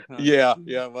here. It's like, Yeah.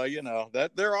 Well,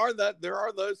 that there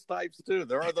are those types too.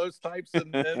 There are those types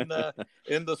in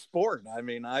the sport. I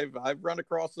mean, I've run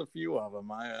across a few of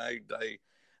them.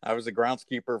 I was a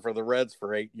groundskeeper for the Reds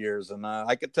for 8 years, and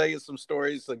I could tell you some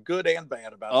stories, good and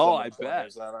bad, about some of the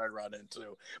players that I run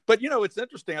into. But it's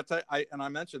interesting. I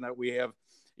mentioned that we have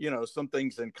some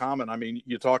things in common. I mean,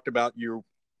 you talked about you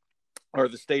are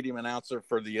the stadium announcer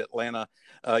for the Atlanta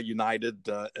United,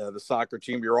 the soccer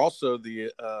team. You're also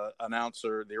the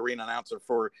arena announcer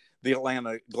for the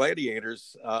Atlanta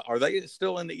Gladiators. Are they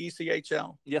still in the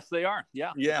ECHL? Yes, they are.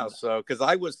 Yeah. Yeah. So, because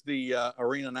I was the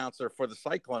arena announcer for the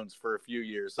Cyclones for a few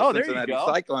years. The Cincinnati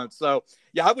Cyclones. So,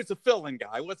 yeah, I was a fill-in guy.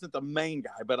 I wasn't the main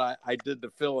guy, but I did the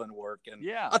fill-in work. And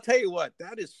yeah, I'll tell you what,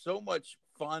 that is so much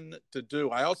fun to do.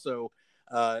 I also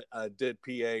did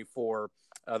PA for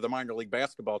the minor league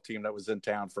basketball team that was in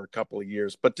town for a couple of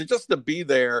years. But to be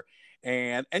there,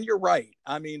 and you're right.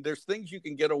 I mean, there's things you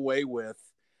can get away with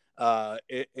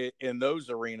in those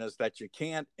arenas that you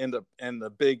can't in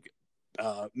the big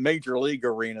major league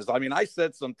arenas. I mean, I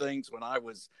said some things when I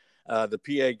was the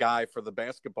PA guy for the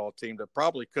basketball team that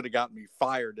probably could have gotten me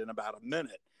fired in about a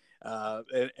minute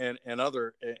in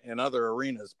other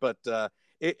arenas. But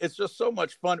it's just so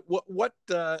much fun. What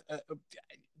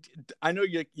I know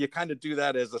you kind of do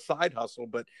that as a side hustle,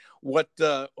 but what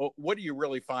do you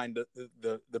really find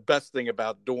the best thing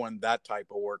about doing that type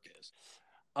of work is?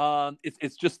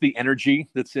 It's just the energy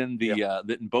that's in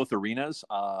in both arenas.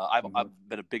 I've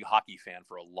been a big hockey fan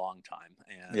for a long time,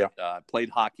 and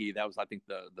played hockey. That was, I think,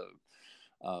 the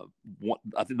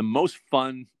most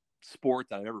fun sport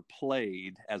that I've ever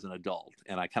played as an adult.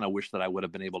 And I kind of wish that I would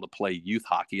have been able to play youth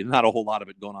hockey, and not a whole lot of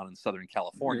it going on in Southern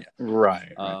California.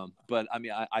 Right. But I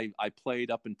mean, I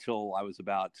played up until I was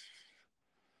about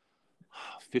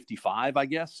 55, I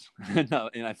guess.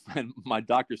 And my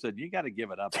doctor said, you got to give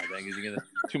it up. I think you're going to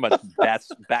too much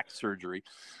back surgery.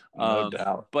 No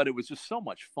doubt. But it was just so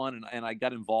much fun. And I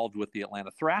got involved with the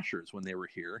Atlanta Thrashers when they were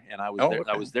here, and I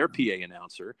was their PA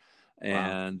announcer.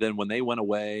 And then when they went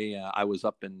away, I was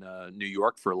up in New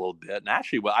York for a little bit. And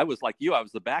actually, I was like you. I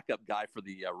was the backup guy for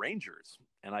the Rangers,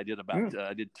 and I did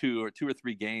I did two or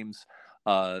three games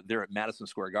there at Madison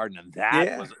Square Garden, and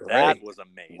that was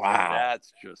amazing. Wow,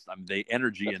 that's just the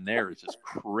energy in there is just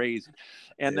crazy.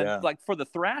 And then like for the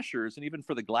Thrashers and even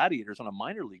for the Gladiators on a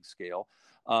minor league scale,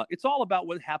 it's all about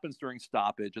what happens during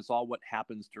stoppage. It's all what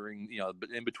happens during,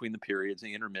 in between the periods,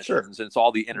 the intermissions, and it's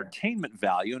all the entertainment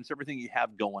value, and it's everything you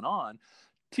have going on,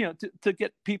 to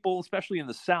get people, especially in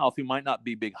the South, who might not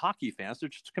be big hockey fans, to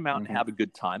just come out and have a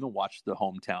good time and watch the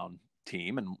hometown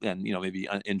team and maybe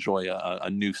enjoy a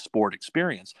new sport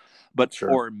experience. But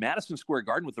for Madison Square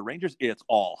Garden with the Rangers, it's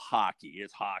all hockey.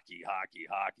 It's hockey.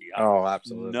 Oh,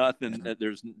 absolutely. Nothing.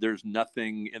 There's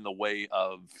nothing in the way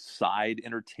of side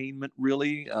entertainment,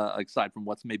 really, aside from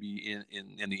what's maybe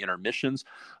in the intermissions.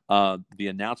 The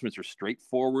announcements are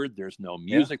straightforward. There's no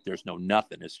music. There's no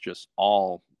nothing. It's just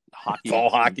all hockey. It's all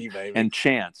hockey, baby, and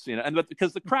chants. And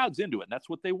because the crowd's into it, and that's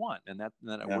what they want, and that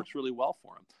it works really well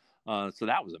for them. So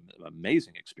that was an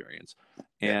amazing experience.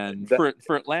 And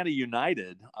for Atlanta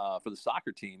United, for the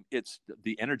soccer team, it's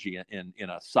the energy in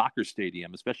a soccer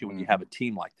stadium, especially when you have a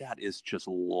team like that, is just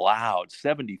loud.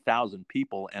 70,000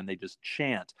 people, and they just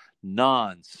chant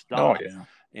nonstop. Oh, yeah.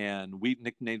 And we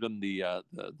nicknamed them the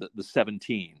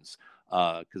 17s.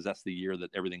 Because that's the year that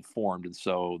everything formed, and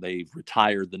so they've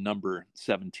retired the number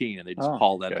 17, and they just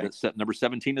call that number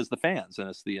 17 is the fans, and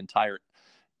it's the entire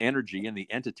energy and the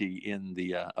entity in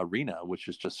the arena, which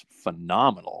is just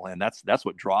phenomenal. And that's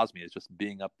what draws me, is just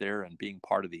being up there and being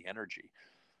part of the energy.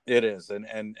 It is.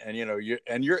 And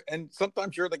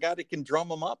sometimes you're the guy that can drum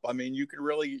them up. I mean, you can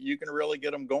really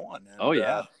get them going.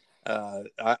 And,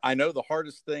 I know the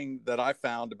hardest thing that I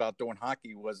found about doing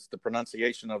hockey was the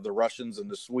pronunciation of the Russians and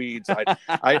the Swedes.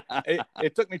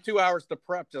 It took me 2 hours to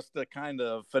prep just to kind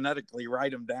of phonetically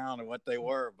write them down and what they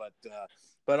were. But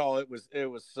it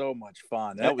was so much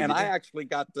fun. And I actually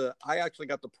got to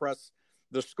press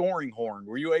the scoring horn.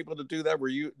 Were you able to do that?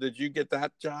 Did you get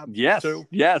that job? Yes. Too?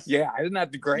 Yes. Yeah. Isn't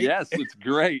that great? Yes, it's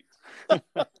great.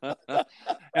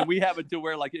 And we have it to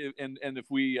where, like, and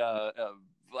if we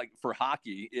like for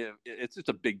hockey, it's just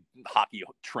a big hockey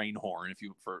train horn, if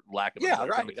you, for lack of a Yeah,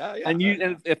 better right. term.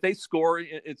 And if they score,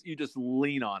 it's you just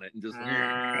lean on it and just,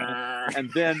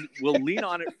 and then we'll lean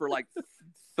on it for like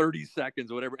 30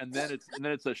 seconds or whatever, and then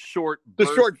it's a short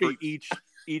burst short for each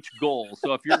goal.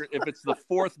 So if it's the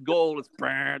fourth goal, it's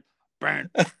burn, burn,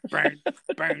 burn,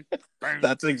 burn, burn.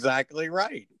 That's exactly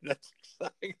right. That's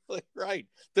exactly right.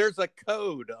 There's a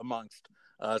code amongst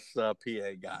us PA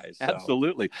guys. So.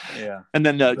 Absolutely. Yeah. And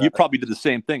then you probably did the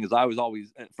same thing, as I was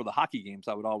always, for the hockey games,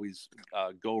 I would always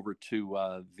go over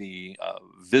to the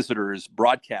visitors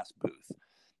broadcast booth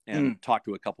and talk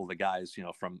to a couple of the guys,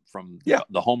 from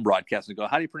the home broadcast, and go,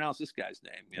 how do you pronounce this guy's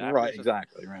name? Right.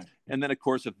 Exactly. Right. And then, of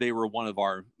course, if they were one of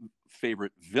our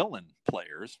favorite villain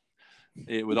players,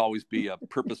 it would always be a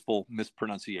purposeful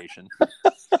mispronunciation.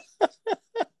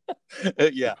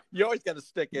 Yeah, you always got to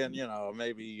stick in,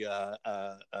 maybe a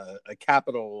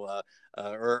capital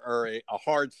or a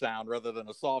hard sound rather than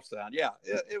a soft sound. Yeah,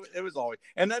 it was always.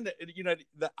 And then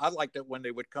I liked it when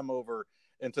they would come over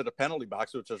into the penalty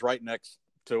box, which is right next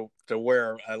to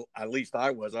where at least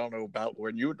I was. I don't know about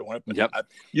when you were doing it, but it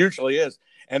usually is.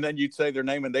 And then you'd say their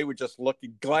name, and they would just look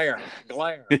and glare,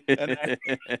 and it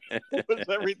was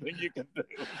everything you can do.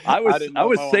 I was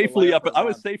safely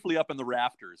up in the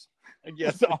rafters.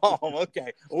 Yes. Oh,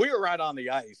 okay. We were right on the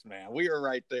ice, man. We were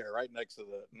right there, right next to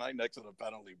the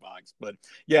penalty box. But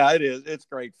yeah, it is. It's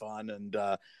great fun, and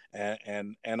I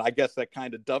guess that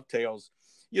kind of dovetails,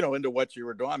 into what you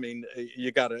were doing. I mean,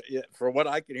 for what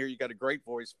I can hear, you got a great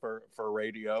voice for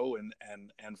radio and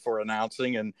for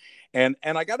announcing, and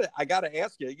I gotta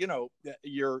ask you,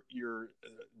 you're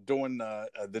doing the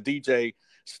DJ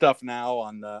stuff now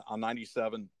on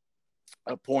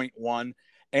 97.1,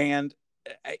 and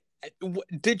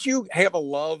did you have a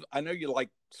love? I know you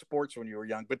liked sports when you were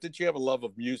young, but did you have a love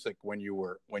of music when you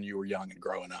were young and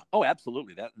growing up? Oh,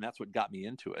 absolutely. That's what got me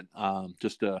into it.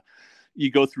 You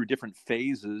go through different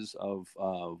phases of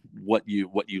what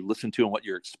you listen to and what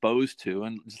you're exposed to,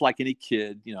 and just like any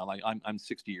kid, like I'm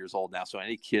 60 years old now, so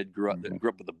any kid grew up with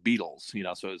the Beatles,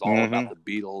 so it was all about the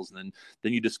Beatles, and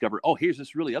then you discover, oh, here's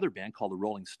this really other band called the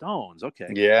Rolling Stones,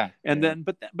 okay, then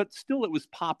but still it was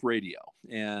pop radio,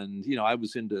 and I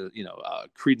was into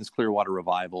Creedence Clearwater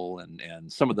Revival and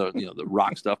some of the the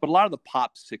rock stuff, but a lot of the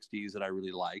pop 60s that I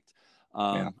really liked.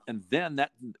 And then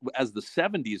that, as the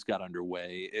 70s got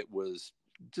underway, it was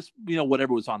just,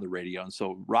 whatever was on the radio. And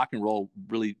so rock and roll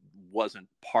really wasn't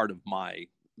part of my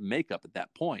makeup at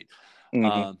that point,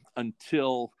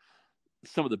 until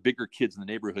some of the bigger kids in the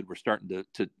neighborhood were starting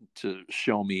to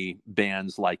show me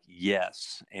bands like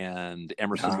Yes and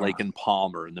Emerson, Lake and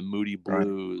Palmer and the Moody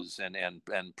Blues, and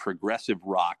progressive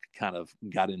rock kind of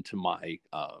got into my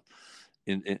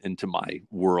into my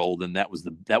world, and that was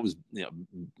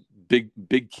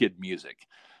big kid music,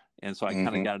 and so I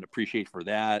kind of got an appreciation for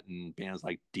that, and bands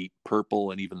like Deep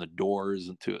Purple and even the Doors,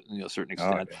 and to a certain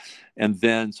extent. And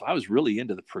then so I was really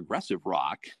into the progressive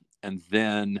rock, and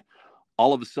then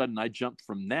all of a sudden I jumped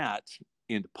from that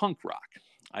into punk rock.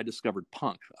 I discovered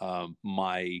punk.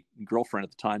 My girlfriend at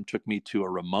the time took me to a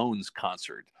Ramones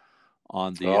concert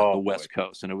on the West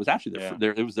Coast, and it was actually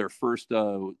their first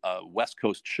West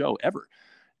Coast show ever.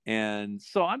 And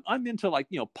so I'm into like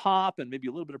pop and maybe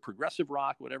a little bit of progressive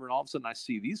rock, whatever. And all of a sudden I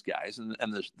see these guys, and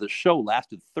the show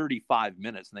lasted 35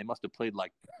 minutes, and they must have played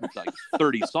like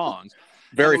 30 songs.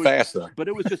 Very fast though. But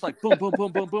it was just like boom, boom,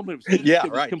 boom, boom, boom. It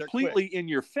was completely in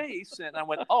your face, and I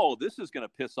went, oh, this is going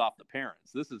to piss off the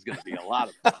parents. This is going to be a lot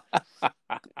of fun.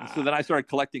 So then I started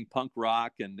collecting punk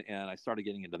rock, and I started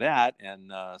getting into that,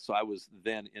 and so I was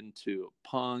then into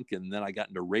punk, and then I got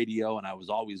into radio, and I was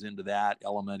always into that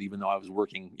element, even though I was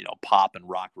working pop and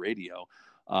rock radio.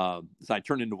 So I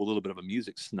turned into a little bit of a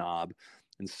music snob,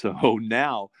 and so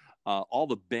now all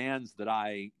the bands that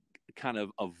I kind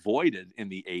of avoided in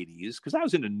the 80s, because I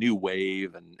was into new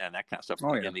wave and that kind of stuff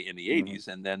in the 80s,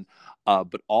 and then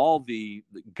but all the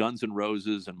Guns N'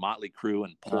 Roses and Motley Crue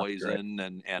and Poison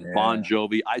and Bon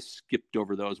Jovi, I skipped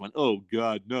over those. Went, oh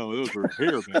God, no, those are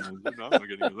hair bands. I'm not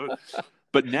getting those.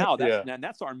 But now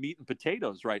that's our meat and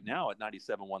potatoes right now at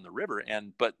 97.1 The River,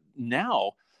 but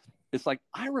now it's like,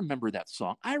 I remember that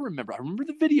song. I remember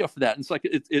the video for that. And it's like,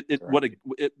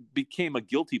 it became a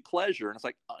guilty pleasure. And it's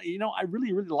like, I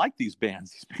really, really like these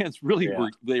bands. These bands really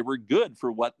were good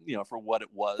for what it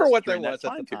was. For what they was at the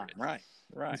time time. Period.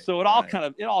 Right. And so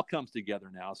it all comes together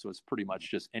now. So it's pretty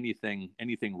much just anything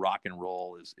rock and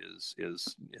roll is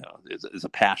a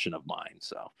passion of mine.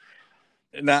 So.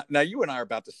 Now you and I are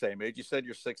about the same age. You said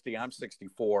you're 60. I'm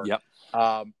 64. Yep.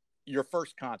 Your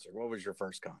first concert. What was your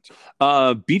first concert?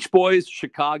 Beach Boys,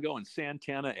 Chicago, and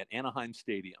Santana at Anaheim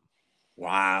Stadium.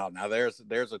 Wow. Now there's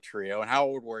a trio. And how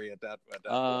old were you at that point?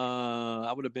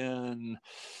 I would have been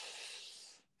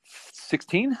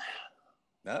 16.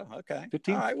 No, okay.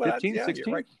 15, All right. Well, 15, yeah, 16.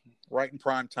 you're right in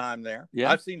prime time there.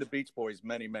 Yeah. I've seen the Beach Boys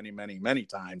many, many, many, many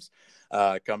times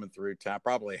coming through town,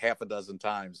 probably half a dozen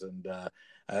times. And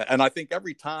I think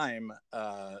every time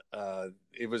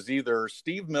it was either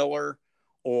Steve Miller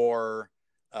or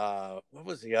what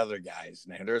was the other guy's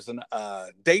name? There's an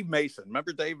Dave Mason.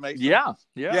 Remember Dave Mason? Yeah.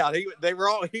 They were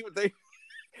all they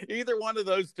either one of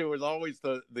those two was always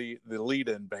the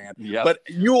lead-in band. Yeah. But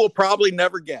you will probably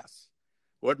never guess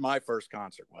what my first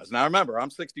concert was. Now, remember,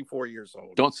 I'm 64 years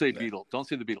old. Don't say Beatles. Don't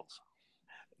say the Beatles.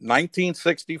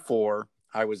 1964.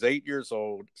 I was 8 years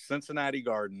old. Cincinnati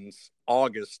Gardens,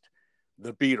 August.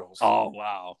 The Beatles. Oh,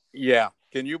 wow. Yeah.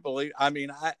 Can you believe? I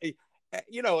mean, at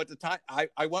the time,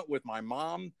 I went with my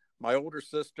mom, my older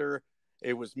sister.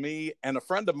 It was me and a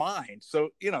friend of mine. So,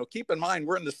 keep in mind,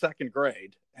 we're in the second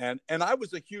grade. And I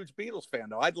was a huge Beatles fan,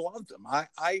 though. I loved them.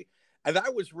 And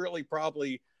that was really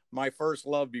probably my first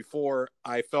love before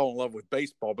I fell in love with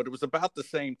baseball, but it was about the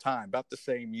same time, about the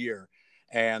same year.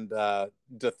 And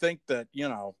to think that,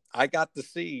 I got to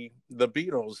see the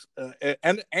Beatles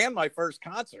and my first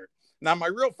concert. Now, my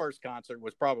real first concert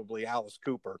was probably Alice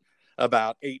Cooper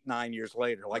about 8-9 years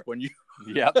later, like when you,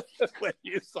 when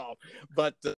you saw,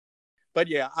 but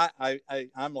yeah,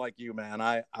 I'm like you, man.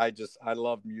 I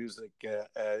love music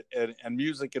and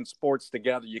music and sports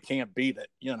together. You can't beat it,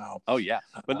 Oh yeah,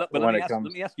 but let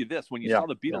me ask you this: when you saw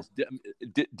the Beatles,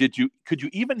 could you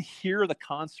even hear the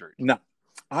concert? No,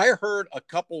 I heard a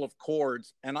couple of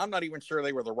chords, and I'm not even sure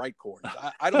they were the right chords.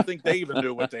 I don't think they even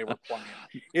knew what they were playing.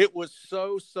 It was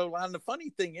so loud. And the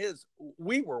funny thing is,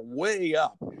 we were way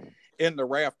up in the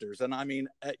rafters, and I mean,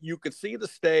 you could see the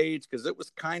stage because it was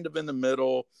kind of in the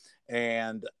middle.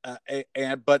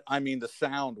 But I mean, the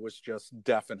sound was just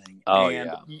deafening. Oh,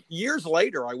 and years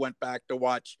later, I went back to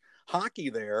watch hockey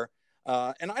there.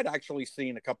 And I'd actually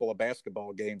seen a couple of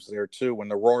basketball games there too, when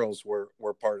the Royals were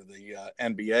part of the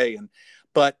NBA.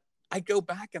 But I go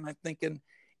back and I'm thinking,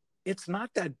 it's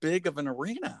not that big of an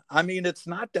arena. I mean, it's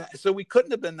not that, so we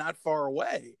couldn't have been that far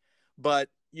away. But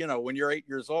when you're 8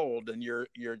 years old and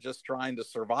you're just trying to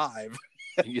survive.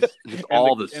 Just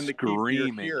all the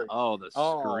screaming.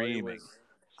 Screaming.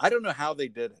 I don't know how they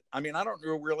did it. I mean, I don't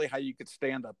know really how you could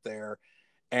stand up there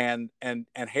and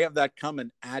have that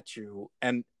coming at you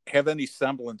and have any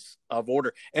semblance of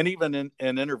order. And even in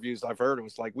interviews I've heard, it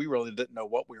was like we really didn't know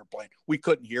what we were playing. We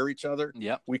couldn't hear each other.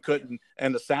 Yeah, we couldn't,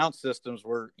 and the sound systems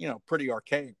were pretty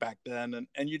archaic back then,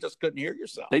 and you just couldn't hear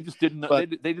yourself. They just didn't know, they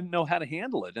didn't know how to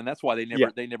handle it, and that's why they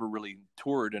never really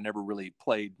toured and never really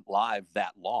played live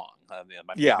that long.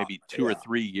 Maybe 2 or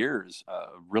 3 years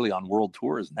really on world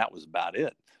tours, and that was about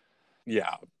it.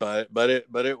 Yeah, but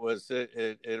it was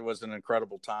an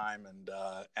incredible time,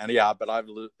 but I've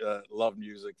loved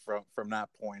music from that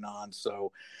point on.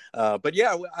 So, but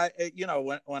yeah,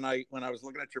 when I was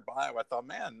looking at your bio, I thought,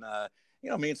 man,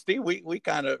 me and Steve, we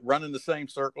kind of run in the same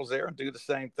circles there and do the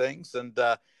same things. And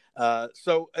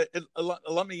so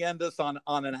let me end this on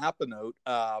an happy note.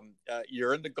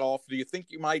 You're into golf. Do you think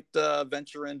you might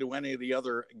venture into any of the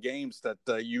other games that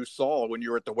you saw when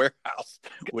you were at the warehouse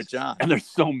with John? And there's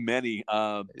so many.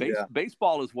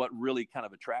 Baseball is what really kind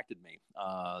of attracted me.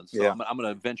 I'm going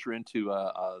to venture into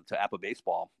to APBA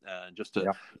baseball just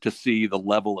to see the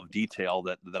level of detail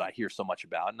that I hear so much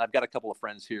about. And I've got a couple of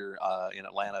friends here in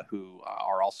Atlanta who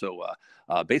are also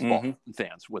baseball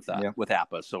fans with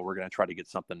APBA. So we're going to try to get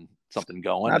something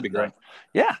going. That'd be great.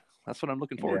 That's what I'm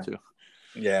looking forward to.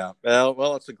 Yeah.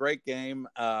 Well, it's a great game.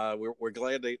 We're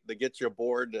glad to get you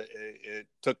aboard. It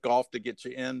took golf to get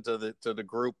you into the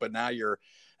group, but now you're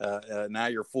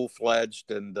full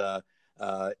fledged, and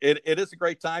it is a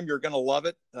great time. You're going to love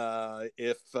it.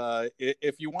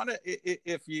 If you want to,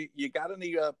 if you got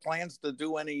any plans to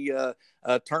do any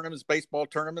tournaments, baseball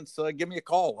tournaments, give me a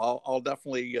call. I'll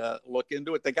definitely look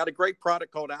into it. They got a great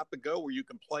product called APBA Go where you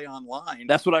can play online.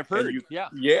 That's what I've heard.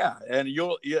 And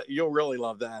you'll really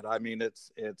love that. I mean,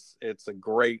 it's a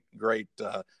great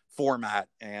format,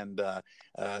 and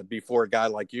before a guy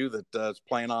like you that is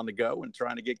playing on the go and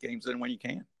trying to get games in when you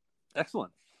can.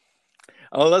 Excellent.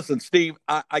 Oh, listen, Steve,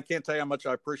 I can't tell you how much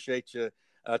I appreciate you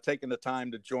taking the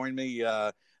time to join me.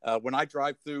 When I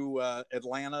drive through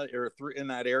Atlanta or through in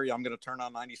that area, I'm going to turn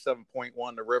on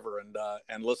 97.1 The River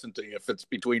and listen to you if it's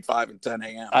between 5 and 10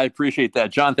 a.m. I appreciate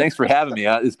that, John. Thanks for having me.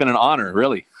 It's been an honor,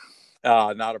 really.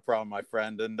 Not a problem, my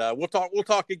friend. And we'll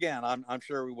talk again. I'm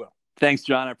sure we will. Thanks,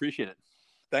 John. I appreciate it.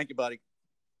 Thank you, buddy.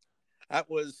 That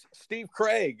was Steve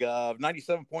Craig of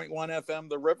 97.1 FM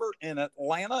The River in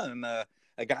Atlanta, and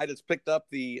a guy that's picked up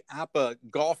the APA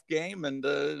golf game and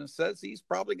says he's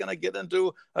probably going to get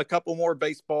into a couple more,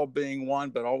 baseball being one,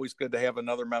 but always good to have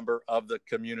another member of the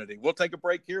community. We'll take a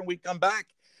break here and we come back.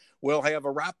 We'll have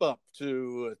a wrap up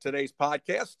to today's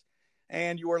podcast,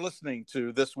 and you are listening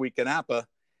to This Week in APA,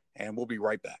 and we'll be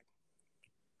right back.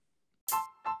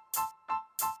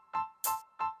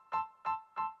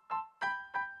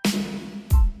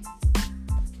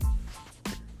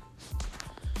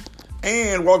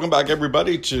 And welcome back,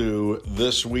 everybody, to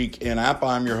This Week in APA.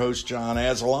 I'm your host, John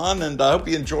Aslan, and I hope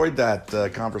you enjoyed that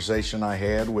conversation I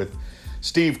had with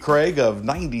Steve Craig of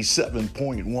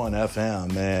 97.1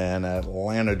 FM in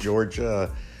Atlanta,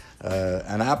 Georgia,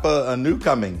 an APA, a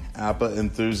newcoming APA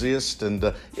enthusiast. And,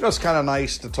 it's kind of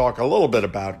nice to talk a little bit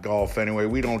about golf anyway.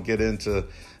 We don't get into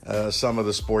some of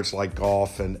the sports like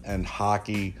golf and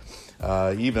hockey,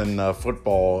 even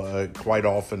football quite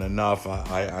often enough.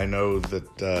 I know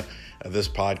that this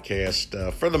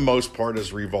podcast, for the most part,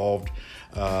 has revolved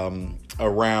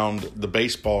around the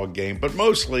baseball game, but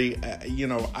mostly,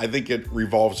 I think it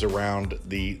revolves around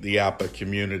the APA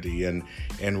community and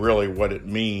really what it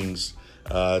means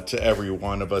to every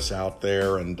one of us out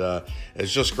there. And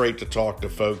it's just great to talk to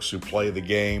folks who play the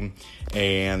game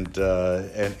and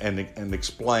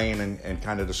explain and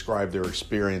kind of describe their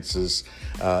experiences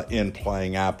in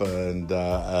playing APA.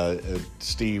 And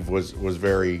Steve was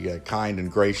very kind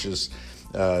and gracious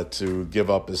to give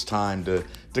up his time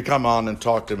to come on and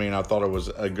talk to me, and I thought it was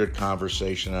a good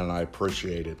conversation, and I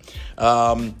appreciate it.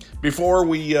 Before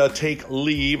we take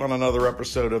leave on another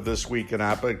episode of This Week in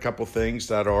APA, a couple things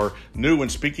that are new.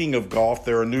 And speaking of golf,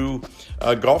 there are new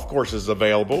golf courses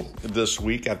available this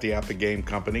week at the APA Game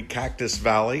Company, Cactus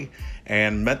Valley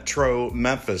and Metro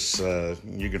Memphis.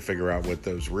 You can figure out what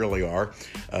those really are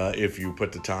if you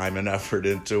put the time and effort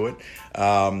into it.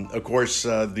 Of course,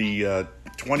 the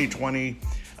 2020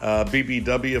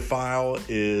 BBW file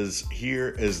is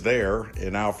there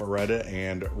in Alpharetta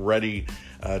and ready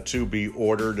to be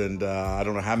ordered. And I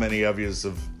don't know how many of you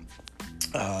have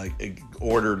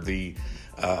ordered the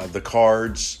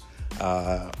cards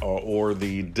or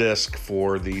the disc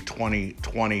for the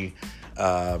 2020.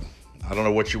 I don't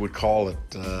know what you would call it,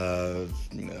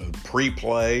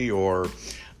 pre-play or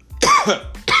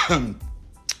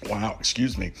wow,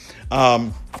 excuse me.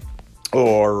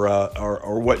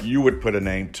 Or what you would put a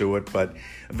name to it, but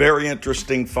very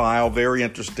interesting file, very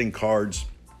interesting cards,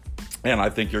 and I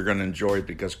think you're going to enjoy it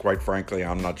because, quite frankly,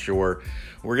 I'm not sure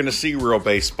we're going to see real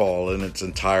baseball in its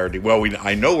entirety. Well,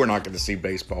 I know we're not going to see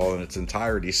baseball in its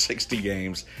entirety, 60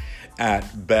 games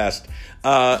at best.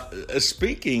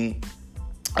 Speaking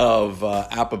of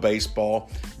APA baseball,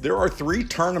 there are 3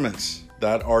 tournaments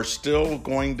that are still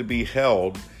going to be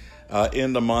held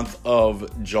in the month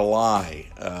of July.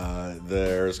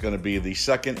 There's going to be the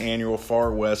 2nd annual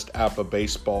Far West APA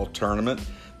Baseball Tournament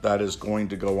that is going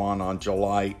to go on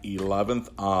July 11th.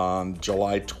 On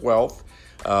July 12th,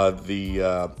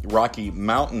 the Rocky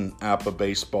Mountain APA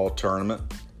Baseball Tournament.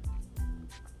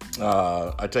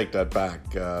 I take that back.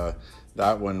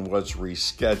 That one was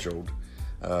rescheduled,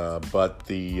 but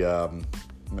let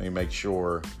me make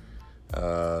sure.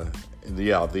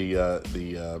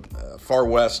 The Far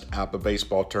West APA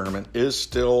Baseball Tournament is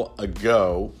still a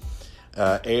go,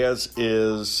 as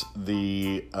is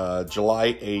the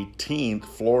July 18th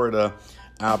Florida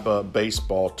APA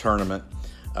Baseball Tournament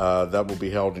that will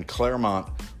be held in Claremont,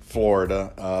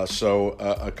 Florida. So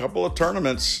a couple of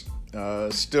tournaments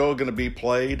still going to be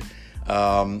played.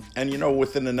 And,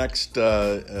 within the next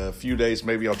few days,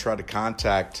 maybe I'll try to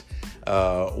contact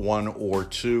one or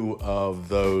two of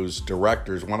those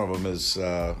directors. One of them is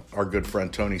our good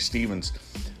friend Tony Stevens,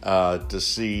 to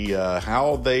see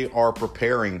how they are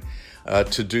preparing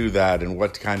to do that and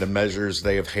what kind of measures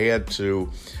they have had to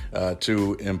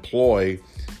employ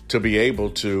to be able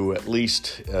to, at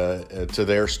least to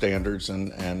their standards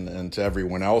and to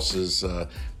everyone else's,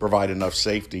 provide enough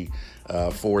safety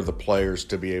for the players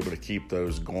to be able to keep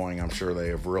those going. I'm sure they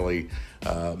have really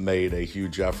made a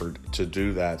huge effort to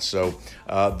do that. So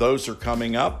those are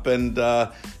coming up. And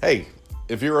hey,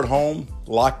 if you're at home,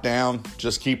 locked down,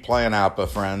 just keep playing APA,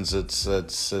 friends. It's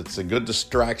a good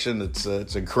distraction. It's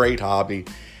a great hobby.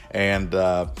 And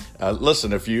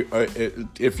listen, if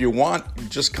you want,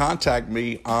 just contact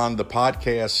me on the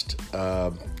podcast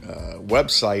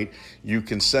website. You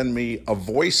can send me a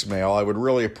voicemail. I would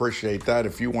really appreciate that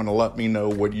if you want to let me know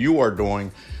what you are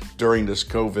doing during this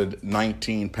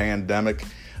COVID-19 pandemic.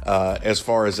 As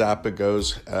far as APA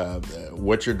goes,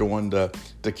 what you're doing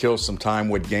to kill some time,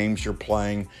 what games you're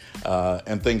playing,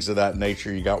 and things of that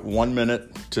nature. You got 1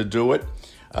 minute to do it.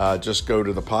 Just go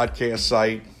to the podcast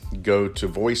site, go to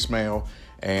voicemail,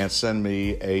 and send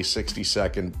me a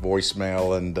 60-second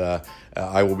voicemail, and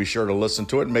I will be sure to listen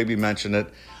to it and maybe mention it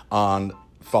on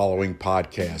following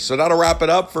podcasts. So that'll wrap it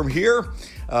up from here.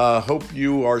 Hope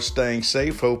you are staying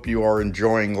safe. Hope you are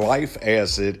enjoying life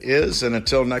as it is. And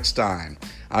until next time,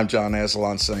 I'm John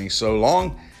Asselon saying so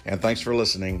long, and thanks for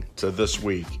listening to This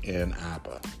Week in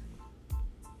APA.